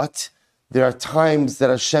like what? There are times that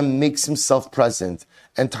Hashem makes Himself present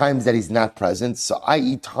and times that He's not present. So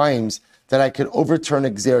i.e. times that I can overturn a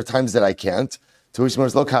gzeira, times that I can't. To which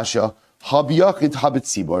there's lo kasha, habiyachid habit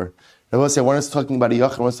tzibur. I will say, one is talking about a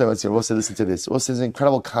yachid, one is talking about tzibur. We'll say, listen to this. We'll say, it's an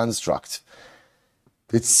incredible construct.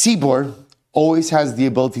 The tzibur always has the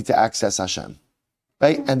ability to access Hashem.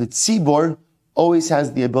 Right? And the tzibur always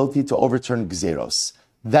has the ability to overturn gzeros.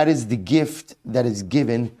 That is the gift that is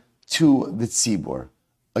given to the tzibur.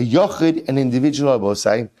 A yachid, an individual, I will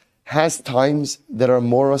say, has times that are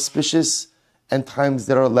more auspicious and times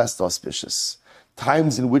that are less auspicious.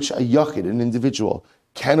 Times in which a yachid, an individual,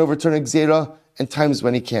 can overturn a gzeira and times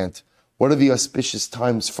when he can't. What are the auspicious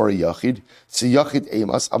times for a yachid? So yachid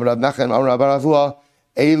emas, Amar Rav Nachman, Amar Rav Aravua,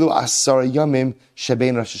 Eilu asara yamim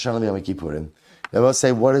shebein Rosh Hashanah v'Yom Kippurim. They will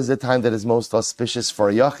say, what is the time that is most auspicious for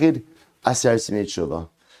a yachid? Asar Simei Tshuva.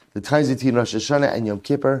 The times between Rosh Hashanah and Yom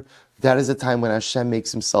Kippur, that is the time when Hashem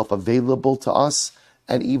makes Himself available to us,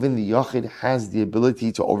 and even the yachid has the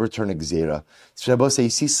ability to overturn a gzeira. So Rabbi say, you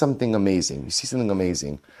see something amazing.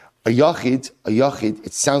 A yachid,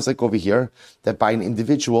 it sounds like over here that by an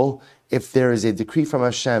individual, if there is a decree from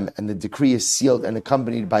Hashem and the decree is sealed and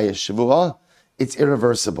accompanied by a shavua, it's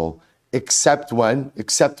irreversible, except when,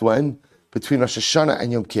 between Rosh Hashanah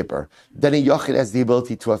and Yom Kippur. Then a yachid has the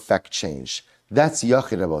ability to affect change. That's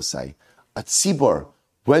yachid, Rabosai. A tzibor,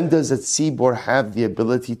 when does a tzibor have the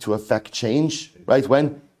ability to affect change? Right,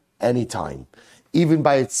 when? Anytime. Even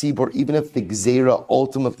by a tzibor, even if the gzeira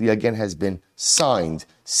ultimately again has been signed,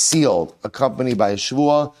 sealed, accompanied by a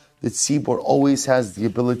shvuah, the tzibor always has the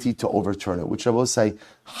ability to overturn it, which I will say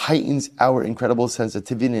heightens our incredible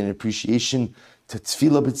sensitivity and appreciation to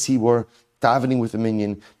tefillah b'tzibor, davening with a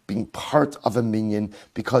minyan, being part of a minyan,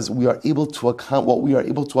 because we are able to what we are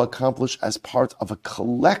able to accomplish as part of a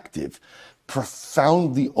collective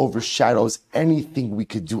profoundly overshadows anything we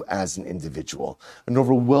could do as an individual. An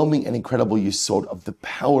overwhelming and incredible yesod of the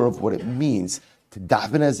power of what it means to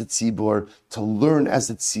daven as a tzibor, to learn as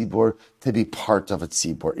a tzibor, to be part of a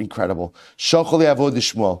tzibor. Incredible. Shochol yavod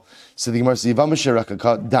Shmuel. So the Gemara says, Yavama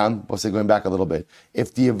sherakaka dam. We'll say going back a little bit.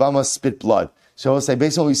 If the Yavama spit blood. So we'll say,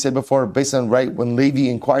 based on what we said before, based on right when Levi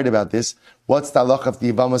inquired about this, what's the halacha if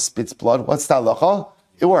the Yavama spits blood? What's the halacha?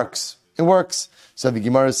 It works. It works. So the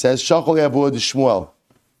Gemara says, Shachol yavod Shmuel.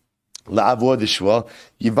 La'avod Shmuel.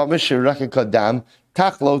 Yavama sherakaka dam.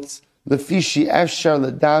 Tachlotz. Lefishi esher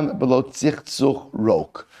ledam below tzich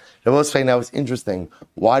rok. Now it's interesting.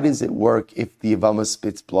 Why does it work if the Yavama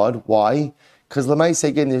spits blood? Why? Because Lamaisa,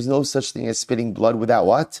 again, there's no such thing as spitting blood without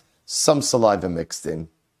what? Some saliva mixed in.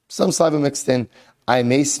 Some saliva mixed in. I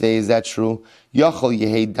may say, is that true? Yachol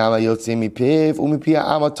yehei dama yotzei mipiv umipia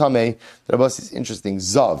amatame. The Rabbi is interesting.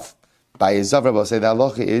 Zav. By a zav, Rabbi say the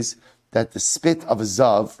halacha is that the spit of a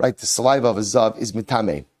zav, right, the saliva of a zav is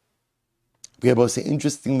mitame. We are both say,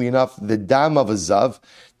 interestingly enough, the dam of a zav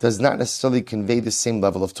does not necessarily convey the same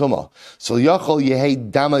level of tumah. So yachol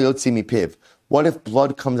yehei dama yotzi mipiv. What if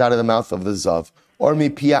blood comes out of the mouth of the zav? Or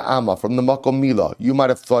mipia ama, from the makom mila? You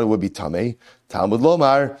might have thought it would be tamei. Talmud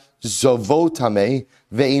lomar, zovo tamei,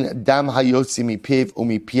 ve'in dam hayotzi mipiv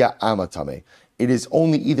umipia ama tamei. It is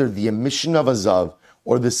only either the emission of a zav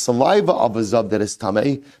or the saliva of a zav that is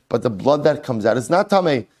tamei, but the blood that comes out is not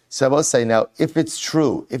tamei. So I will say now, if it's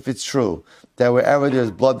true that wherever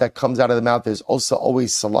there's blood that comes out of the mouth, there's also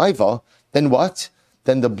always saliva, then what?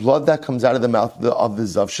 Then the blood that comes out of the mouth of the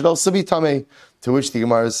zav should also be tamei. To which the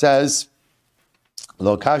Gemara says,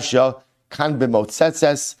 Lo kasha kan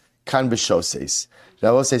b'motzetzes, kan b'shoses. Now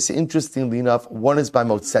I will say, so interestingly enough, one is by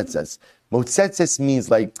motzetzes. Motzetzes means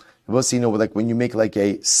like, I will say, like when you make like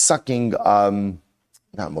a sucking,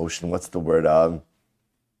 not motion, what's the word?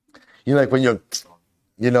 Like when you're,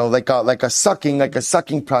 like a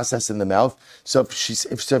sucking process in the mouth. So if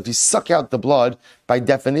you suck out the blood, by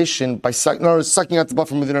definition, sucking out the blood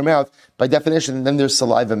from within her mouth, by definition, then there's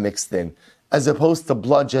saliva mixed in, as opposed to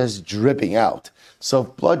blood just dripping out. So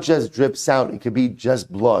if blood just drips out, it could be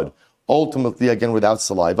just blood, ultimately again without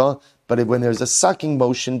saliva. But when there's a sucking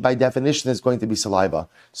motion, by definition, there's going to be saliva.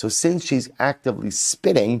 So since she's actively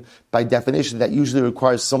spitting, by definition, that usually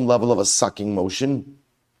requires some level of a sucking motion.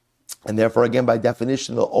 And therefore, again, by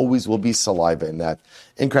definition, there always will be saliva in that.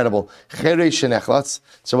 Incredible.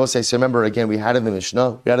 So we'll say, so remember again, we had in the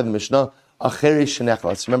Mishnah, a cheresh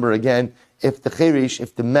shenechlatz. Remember again, if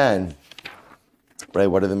the man, right,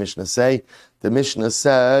 what did the Mishnah say? The Mishnah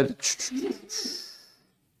said,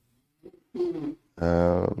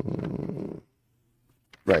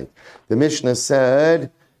 right, the Mishnah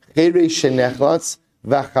said, cheresh shenechlatz,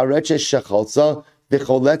 v'chareches shechalza,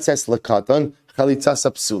 v'choletzes lekatan, chalitzas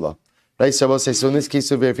apsula. Right, so we'll say, so in this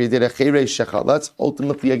case over here, if you did a cheresh shechalatz,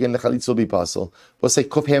 ultimately again the chalitz will be possible. We'll say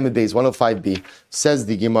Kuf Hamid Beis 105b says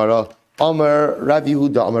the Gemara, Amar Rav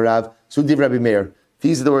Yehuda Amar Rav Sudi Rabbi Meir.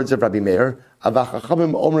 These are the words of Rabbi Meir.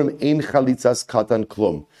 Avachachamim Omrim Ein Chalitzas Katan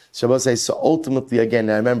Klum. So we'll say, so ultimately again,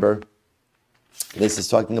 now remember, this is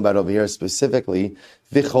talking about over here specifically,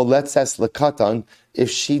 V'choletzes lekatan,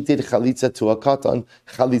 if she did chalitza to a katan,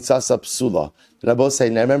 chalitzas psula. Rabbi say,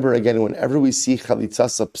 now remember again, whenever we see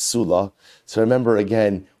chalitzas psula, so remember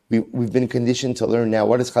again, we've been conditioned to learn now,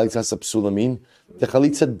 what does chalitzas psula mean? The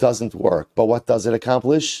chalitza doesn't work, but what does it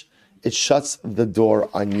accomplish? It shuts the door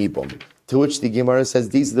on yibum. To which the Gemara says,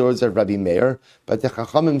 these are the words of Rabbi Meir, but the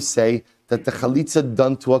Chachamim say that the chalitza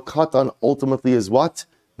done to a katan ultimately is what?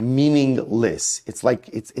 Meaningless. It's like,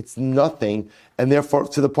 it's nothing, and therefore,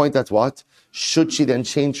 to the point that what? Should she then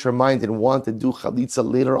change her mind and want to do chalitza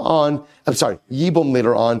later on, yibum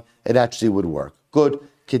later on, it actually would work. Good.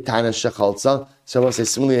 Kitana shechalza. So I will say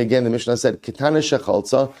similarly again, the Mishnah said, Kitana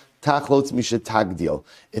shechalza, Tachlot misha tagdil.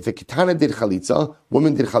 If a kitana did chalitza,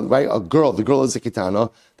 woman did chalitza, right? The girl is a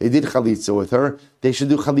kitana, they did chalitza with her, they should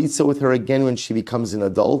do chalitza with her again when she becomes an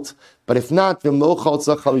adult. But if not, v'mo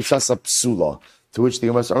chalza chalitzasa psula. To which the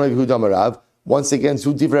Gemara says, Amarav, once again,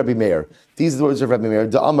 Zudiv Rabbi Meir. These are the words of Rabbi Meir.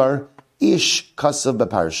 The Amar, Ish kasav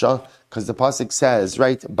beparsha, because the pasuk says,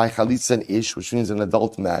 right, by chalitza and ish, which means an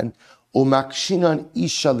adult man, umakshinan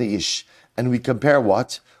isha leish. And we compare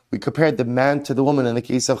what? We compared the man to the woman in the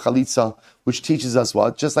case of chalitza, which teaches us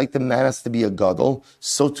what? Just like the man has to be a gadol,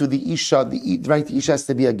 so to the isha, the isha has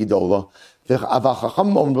to be a gidola. The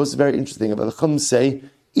Chacham was very interesting. The Chacham say,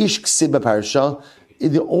 ish ksib parsha,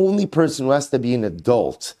 the only person who has to be an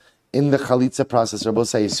adult in the chalitza process, Rabbi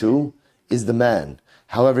says who? Is the man.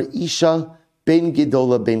 However, isha ben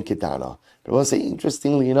gidola ben kitana. Rabbi say,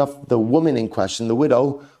 interestingly enough, the woman in question, the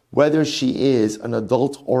widow, whether she is an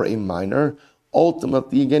adult or a minor,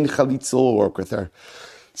 ultimately, again, chalitza will work with her.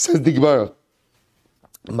 Says the Gemara,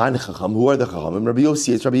 Man Chacham, who are the Chacham? Rabbi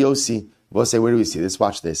Yossi, it's Rabbi Yossi. We'll say, where do we see this?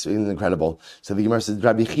 Watch this. It's incredible. So the Gemara says,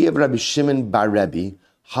 Rabbi Chiyav, Rabbi Shimon bar Rebbe,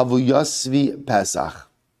 Havu Yosvi Pesach.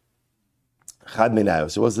 Chad Menayo.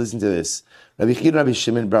 So let's listen to this. Rabbi Chiyav, Rabbi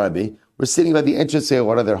Shimon bar Rebbe were sitting by the entrance of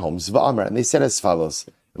one of their homes, Va'amar, and they said as follows.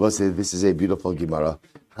 We'll say, this is a beautiful Gemara.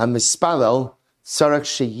 HaMispalel Sarak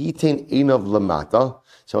Sheyitin Einov Lamata.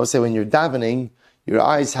 So I'll say when you're davening, your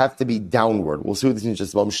eyes have to be downward. We'll see what this means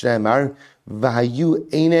just about Shneimar. V'hayu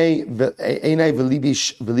einay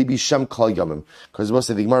v'libi sham kol yomim. Because we'll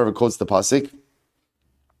say the Gemara quotes the pasuk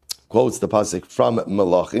from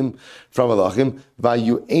Malachim.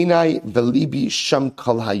 V'hayu einay v'libi sham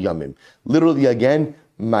kol hayomim. Literally again,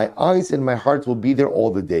 my eyes and my heart will be there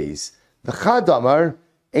all the days. The Chadamar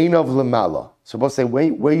einov lemala. So we'll say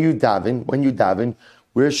when you daven,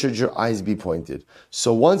 where should your eyes be pointed?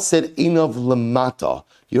 So one said, Einov lamata,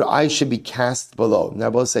 your eyes should be cast below. Now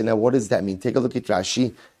we'll say, now what does that mean? Take a look at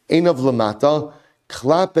Rashi. Einov lamata,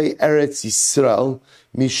 klape eretz Yisrael,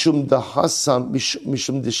 mishum da hasam,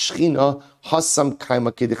 mishum da shchina, hasam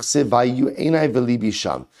kaima kedichse, vayu einai v'libi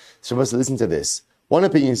sham. So we'll say, listen to this. One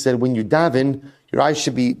opinion said, when you daven, your eyes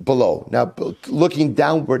should be below. Now, looking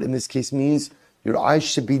downward in this case means your eyes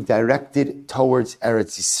should be directed towards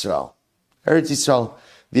Eretz Yisrael. Eretz Yisrael.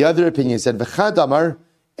 The other opinion said, V'chad amar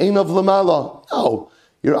einov lamala. No,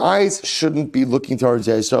 your eyes shouldn't be looking towards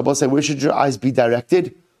Eretz Yisrael. But say, where should your eyes be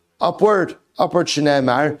directed? Upward. Upward.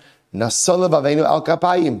 Shneimar nasolav avenu al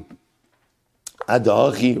kapayim.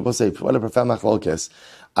 Adahachi. We'll say, what a profound machlokes.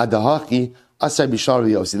 Adahachi asay b'shar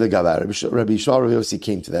Rabbi Yossi legavar. Rabbi Yossi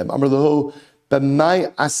came to them. Amar lahu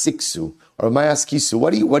b'may asiksu or b'may askisu.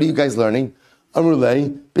 What are you guys learning? Amar lei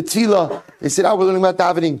betfila. They said, we're learning about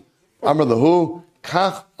davening. Amar lahu,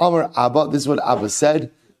 kach amar Abba. This is what Abba said.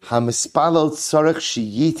 Hamispalel tzarech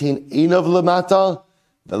sheyitin einov lamata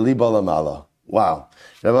v'liba lamala. Wow.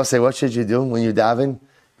 Rabbi say, what should you do when you daven?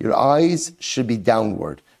 Your eyes should be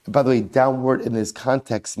downward. And by the way, downward in this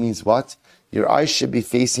context means what? Your eyes should be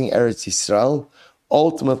facing Eretz Yisrael.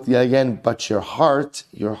 Ultimately, again, but your heart,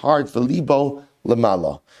 v'libo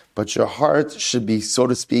lamala. But your heart should be, so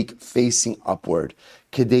to speak, facing upward.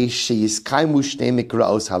 In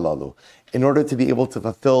order to be able to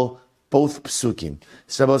fulfill both psukim.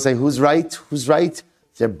 So Rabbi say, who's right? Who's right?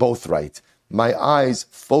 They're both right. My eyes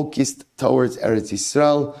focused towards Eretz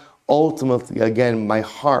Yisrael. Ultimately, again, my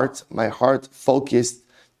heart focused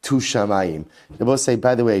to Shamayim. Rabbi say,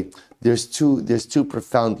 by the way, there's two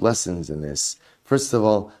profound lessons in this. First of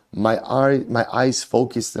all, my eyes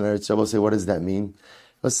focused on Eretz Yisrael. Rabbi say, what does that mean?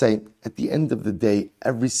 Let's say, at the end of the day,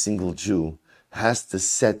 every single Jew has to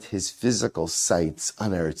set his physical sights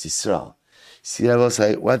on Eretz Yisrael. See, I will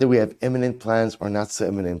say, whether we have imminent plans or not so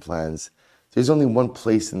imminent plans, there's only one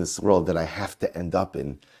place in this world that I have to end up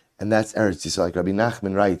in, and that's Eretz Yisrael. Like Rabbi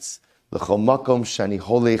Nachman writes, L'chol makom shani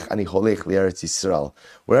holech ani holech li'Eretz Yisrael.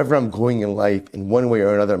 Wherever I'm going in life, in one way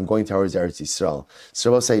or another, I'm going towards Eretz Yisrael.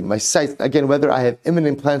 So I will say, my sights, again, whether I have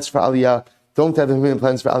imminent plans for Aliyah, don't have imminent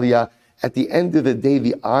plans for Aliyah, at the end of the day,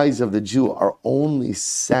 the eyes of the Jew are only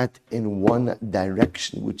set in one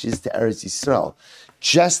direction, which is to Eretz Yisrael.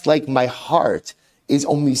 Just like my heart is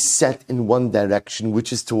only set in one direction,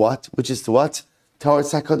 which is to what? Towards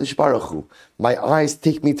HaKadosh Baruch Hu. My eyes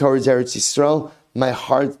take me towards Eretz Yisrael. My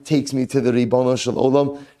heart takes me to the Ribono Shel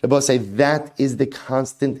Olam. Rabbi say that is the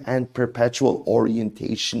constant and perpetual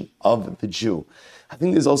orientation of the Jew. I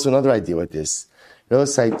think there's also another idea with this.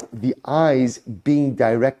 Say the eyes being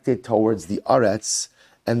directed towards the Aretz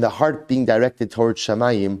and the heart being directed towards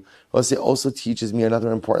Shamayim also teaches me another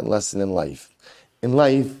important lesson in life. In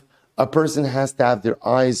life, a person has to have their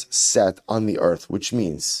eyes set on the earth, which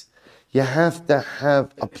means you have to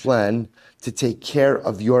have a plan to take care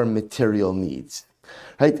of your material needs.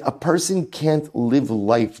 Right? A person can't live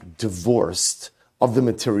life divorced of the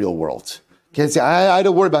material world. Can't say, I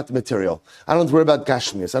don't worry about the material. I don't worry about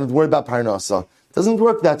Gashmias. I don't worry about Parnasa. It doesn't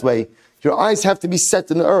work that way. Your eyes have to be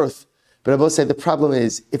set in the earth. But I will say the problem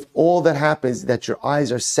is, if all that happens is that your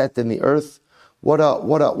eyes are set in the earth, what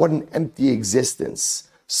an empty existence.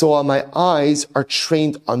 So all my eyes are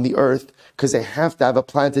trained on the earth because I have to have a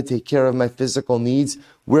plan to take care of my physical needs.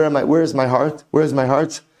 Where is my heart? Where is my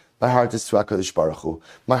heart? My heart is to HaKadosh Baruch Hu.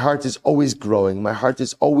 My heart is always growing. My heart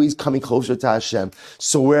is always coming closer to Hashem.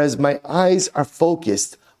 So whereas my eyes are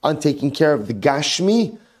focused on taking care of the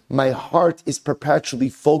Gashmi, my heart is perpetually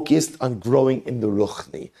focused on growing in the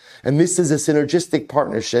Ruchni. And this is a synergistic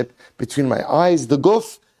partnership between my eyes, the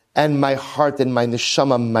Guf, and my heart and my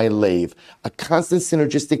neshama, my lave. A constant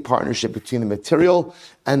synergistic partnership between the material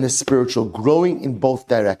and the spiritual, growing in both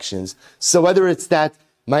directions. So whether it's that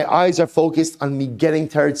my eyes are focused on me getting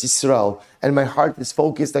to Eretz Yisrael, and my heart is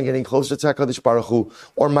focused on getting closer to HaKadosh Baruch Hu,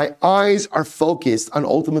 or my eyes are focused on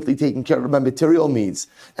ultimately taking care of my material needs,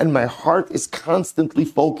 and my heart is constantly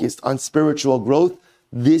focused on spiritual growth,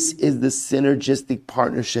 this is the synergistic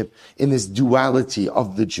partnership in this duality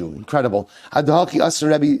of the Jew. Incredible. Now,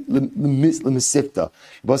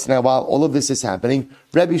 while all of this is happening,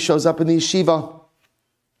 Rebbe shows up in the yeshiva.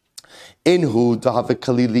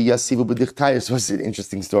 So it's an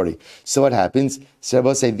interesting story. So what happens? So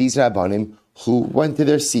Rebbe say these Rabbanim who went to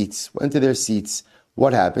their seats.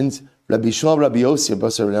 What happens? Rabbi Shmuel Rabbi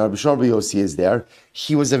Yossi is there.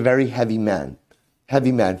 He was a very heavy man,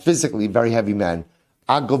 physically very heavy man.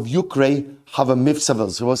 Agov Yukre have a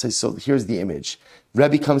mifsavel. So here's the image.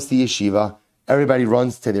 Rebbe comes to yeshiva. Everybody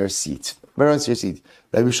runs to their seat. Rabbi Shmuel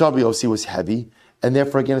Rabbi Yossi was heavy, and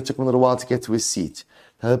therefore again it took him a little while to get to his seat.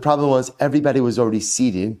 Now the problem was everybody was already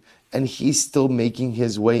seated, and he's still making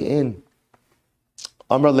his way in.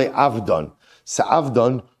 Amar le Avdon. So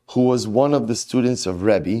Avdon, who was one of the students of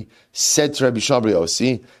Rebbe, said to Rabbi Shmuel Rabbi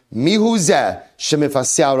Yossi, Mihu zeh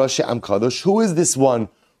shemifaseh Rosh Am Kadosh. Who is this one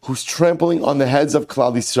who's trampling on the heads of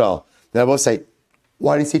Klal Yisrael? Now I will say,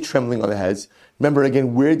 why did he say trampling on the heads? Remember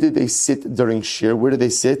again, where did they sit during Shir? Where did they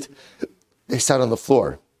sit? They sat on the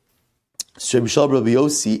floor. So Rabbi Shmuel Rabbi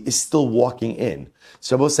Yossi is still walking in.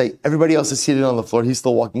 So I will say, everybody else is seated on the floor. He's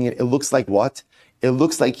still walking in. It looks like what? It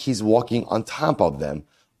looks like he's walking on top of them.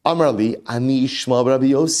 Amarli, Ani Shmuel Rabbi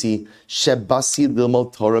Yossi, Shebasi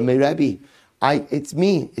Lilmod Torah Me Rebbe. It's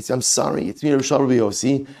me. I'm sorry. It's me, Rabbi Shmuel Rabbi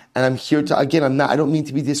Yossi, and I'm here to, again, I don't mean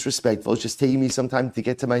to be disrespectful. It's just taking me some time to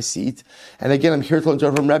get to my seat. And again, I'm here to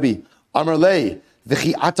learn from Rebbe. Amarle,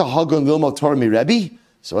 V'chi Ata Hagon Lilmod Torah Me Rebbe.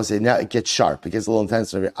 So I'll say, now it gets sharp. It gets a little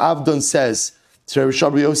intense. Avdon says to Rabbi Shmuel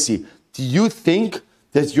Rabbi Yossi, do you think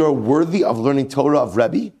that you're worthy of learning Torah of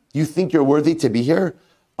Rebbe? You think you're worthy to be here?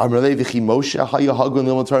 Was Moshe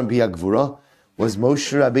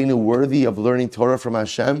Rabbeinu worthy of learning Torah from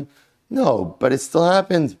Hashem? No, but it still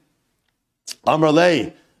happened.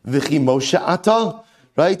 Amrle v'chi Moshe ata,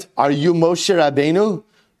 right? Are you Moshe Rabbeinu?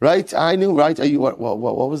 Right? I knew, right? Are you? What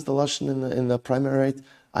was the lashon in the primary? Right?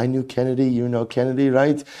 I knew Kennedy. You know Kennedy,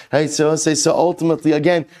 right? Right. So ultimately,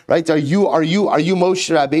 again, right? Are you Moshe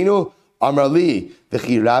Rabbeinu? Amrli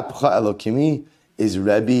v'chi Rabcha Elokimi. Is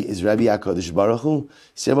Rebbe HaKadosh Baruch Hu?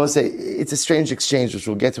 So I will say, it's a strange exchange, which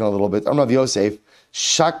we'll get to in a little bit. Amrav Yosef,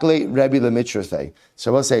 Shakle Rebbe Lemitrothe.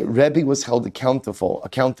 So I will say, Rebbe was held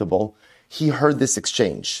accountable. He heard this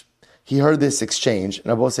exchange. And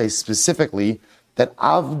I will say specifically that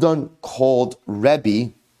Avdon called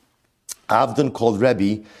Rebbe, Rabbi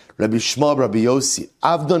Shmuel Rabbi Yossi.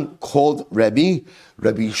 Avdon called Rebbe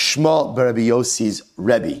Shmuel Rabbi Yossi's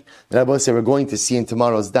Rebbe. And I will say, we're going to see in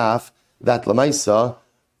tomorrow's daf, that Lamaisa,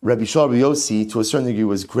 Rabbi Shmuel Rabbi Yossi, to a certain degree,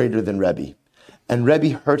 was greater than Rebbe. And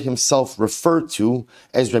Rebbe heard himself referred to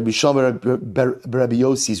as Rabbi Shmuel Rabbi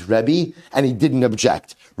Yossi's Rebbe, and he didn't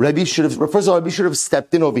object. Rebbe should have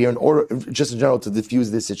stepped in over here in order, just in general, to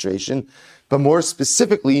diffuse this situation. But more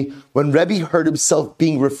specifically, when Rebbe heard himself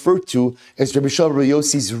being referred to as Rabbi Shmuel Rabbi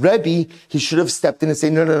Yossi's Rebbe, he should have stepped in and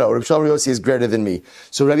said, no, Rabbi Shmuel Rabbi Yossi is greater than me.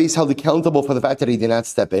 So Rebbe is held accountable for the fact that he did not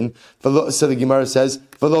step in. So the Gemara says,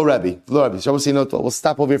 V'lo Rebbe. So we'll say, no, we'll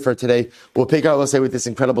stop over here for today. We'll pick up, we'll say, with this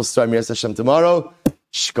incredible story, Miras Hashem, tomorrow.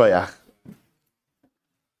 Shkoyach.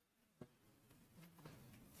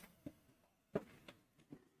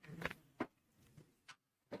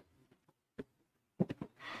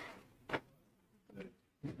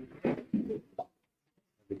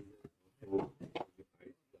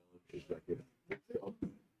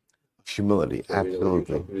 Humility,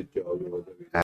 absolutely.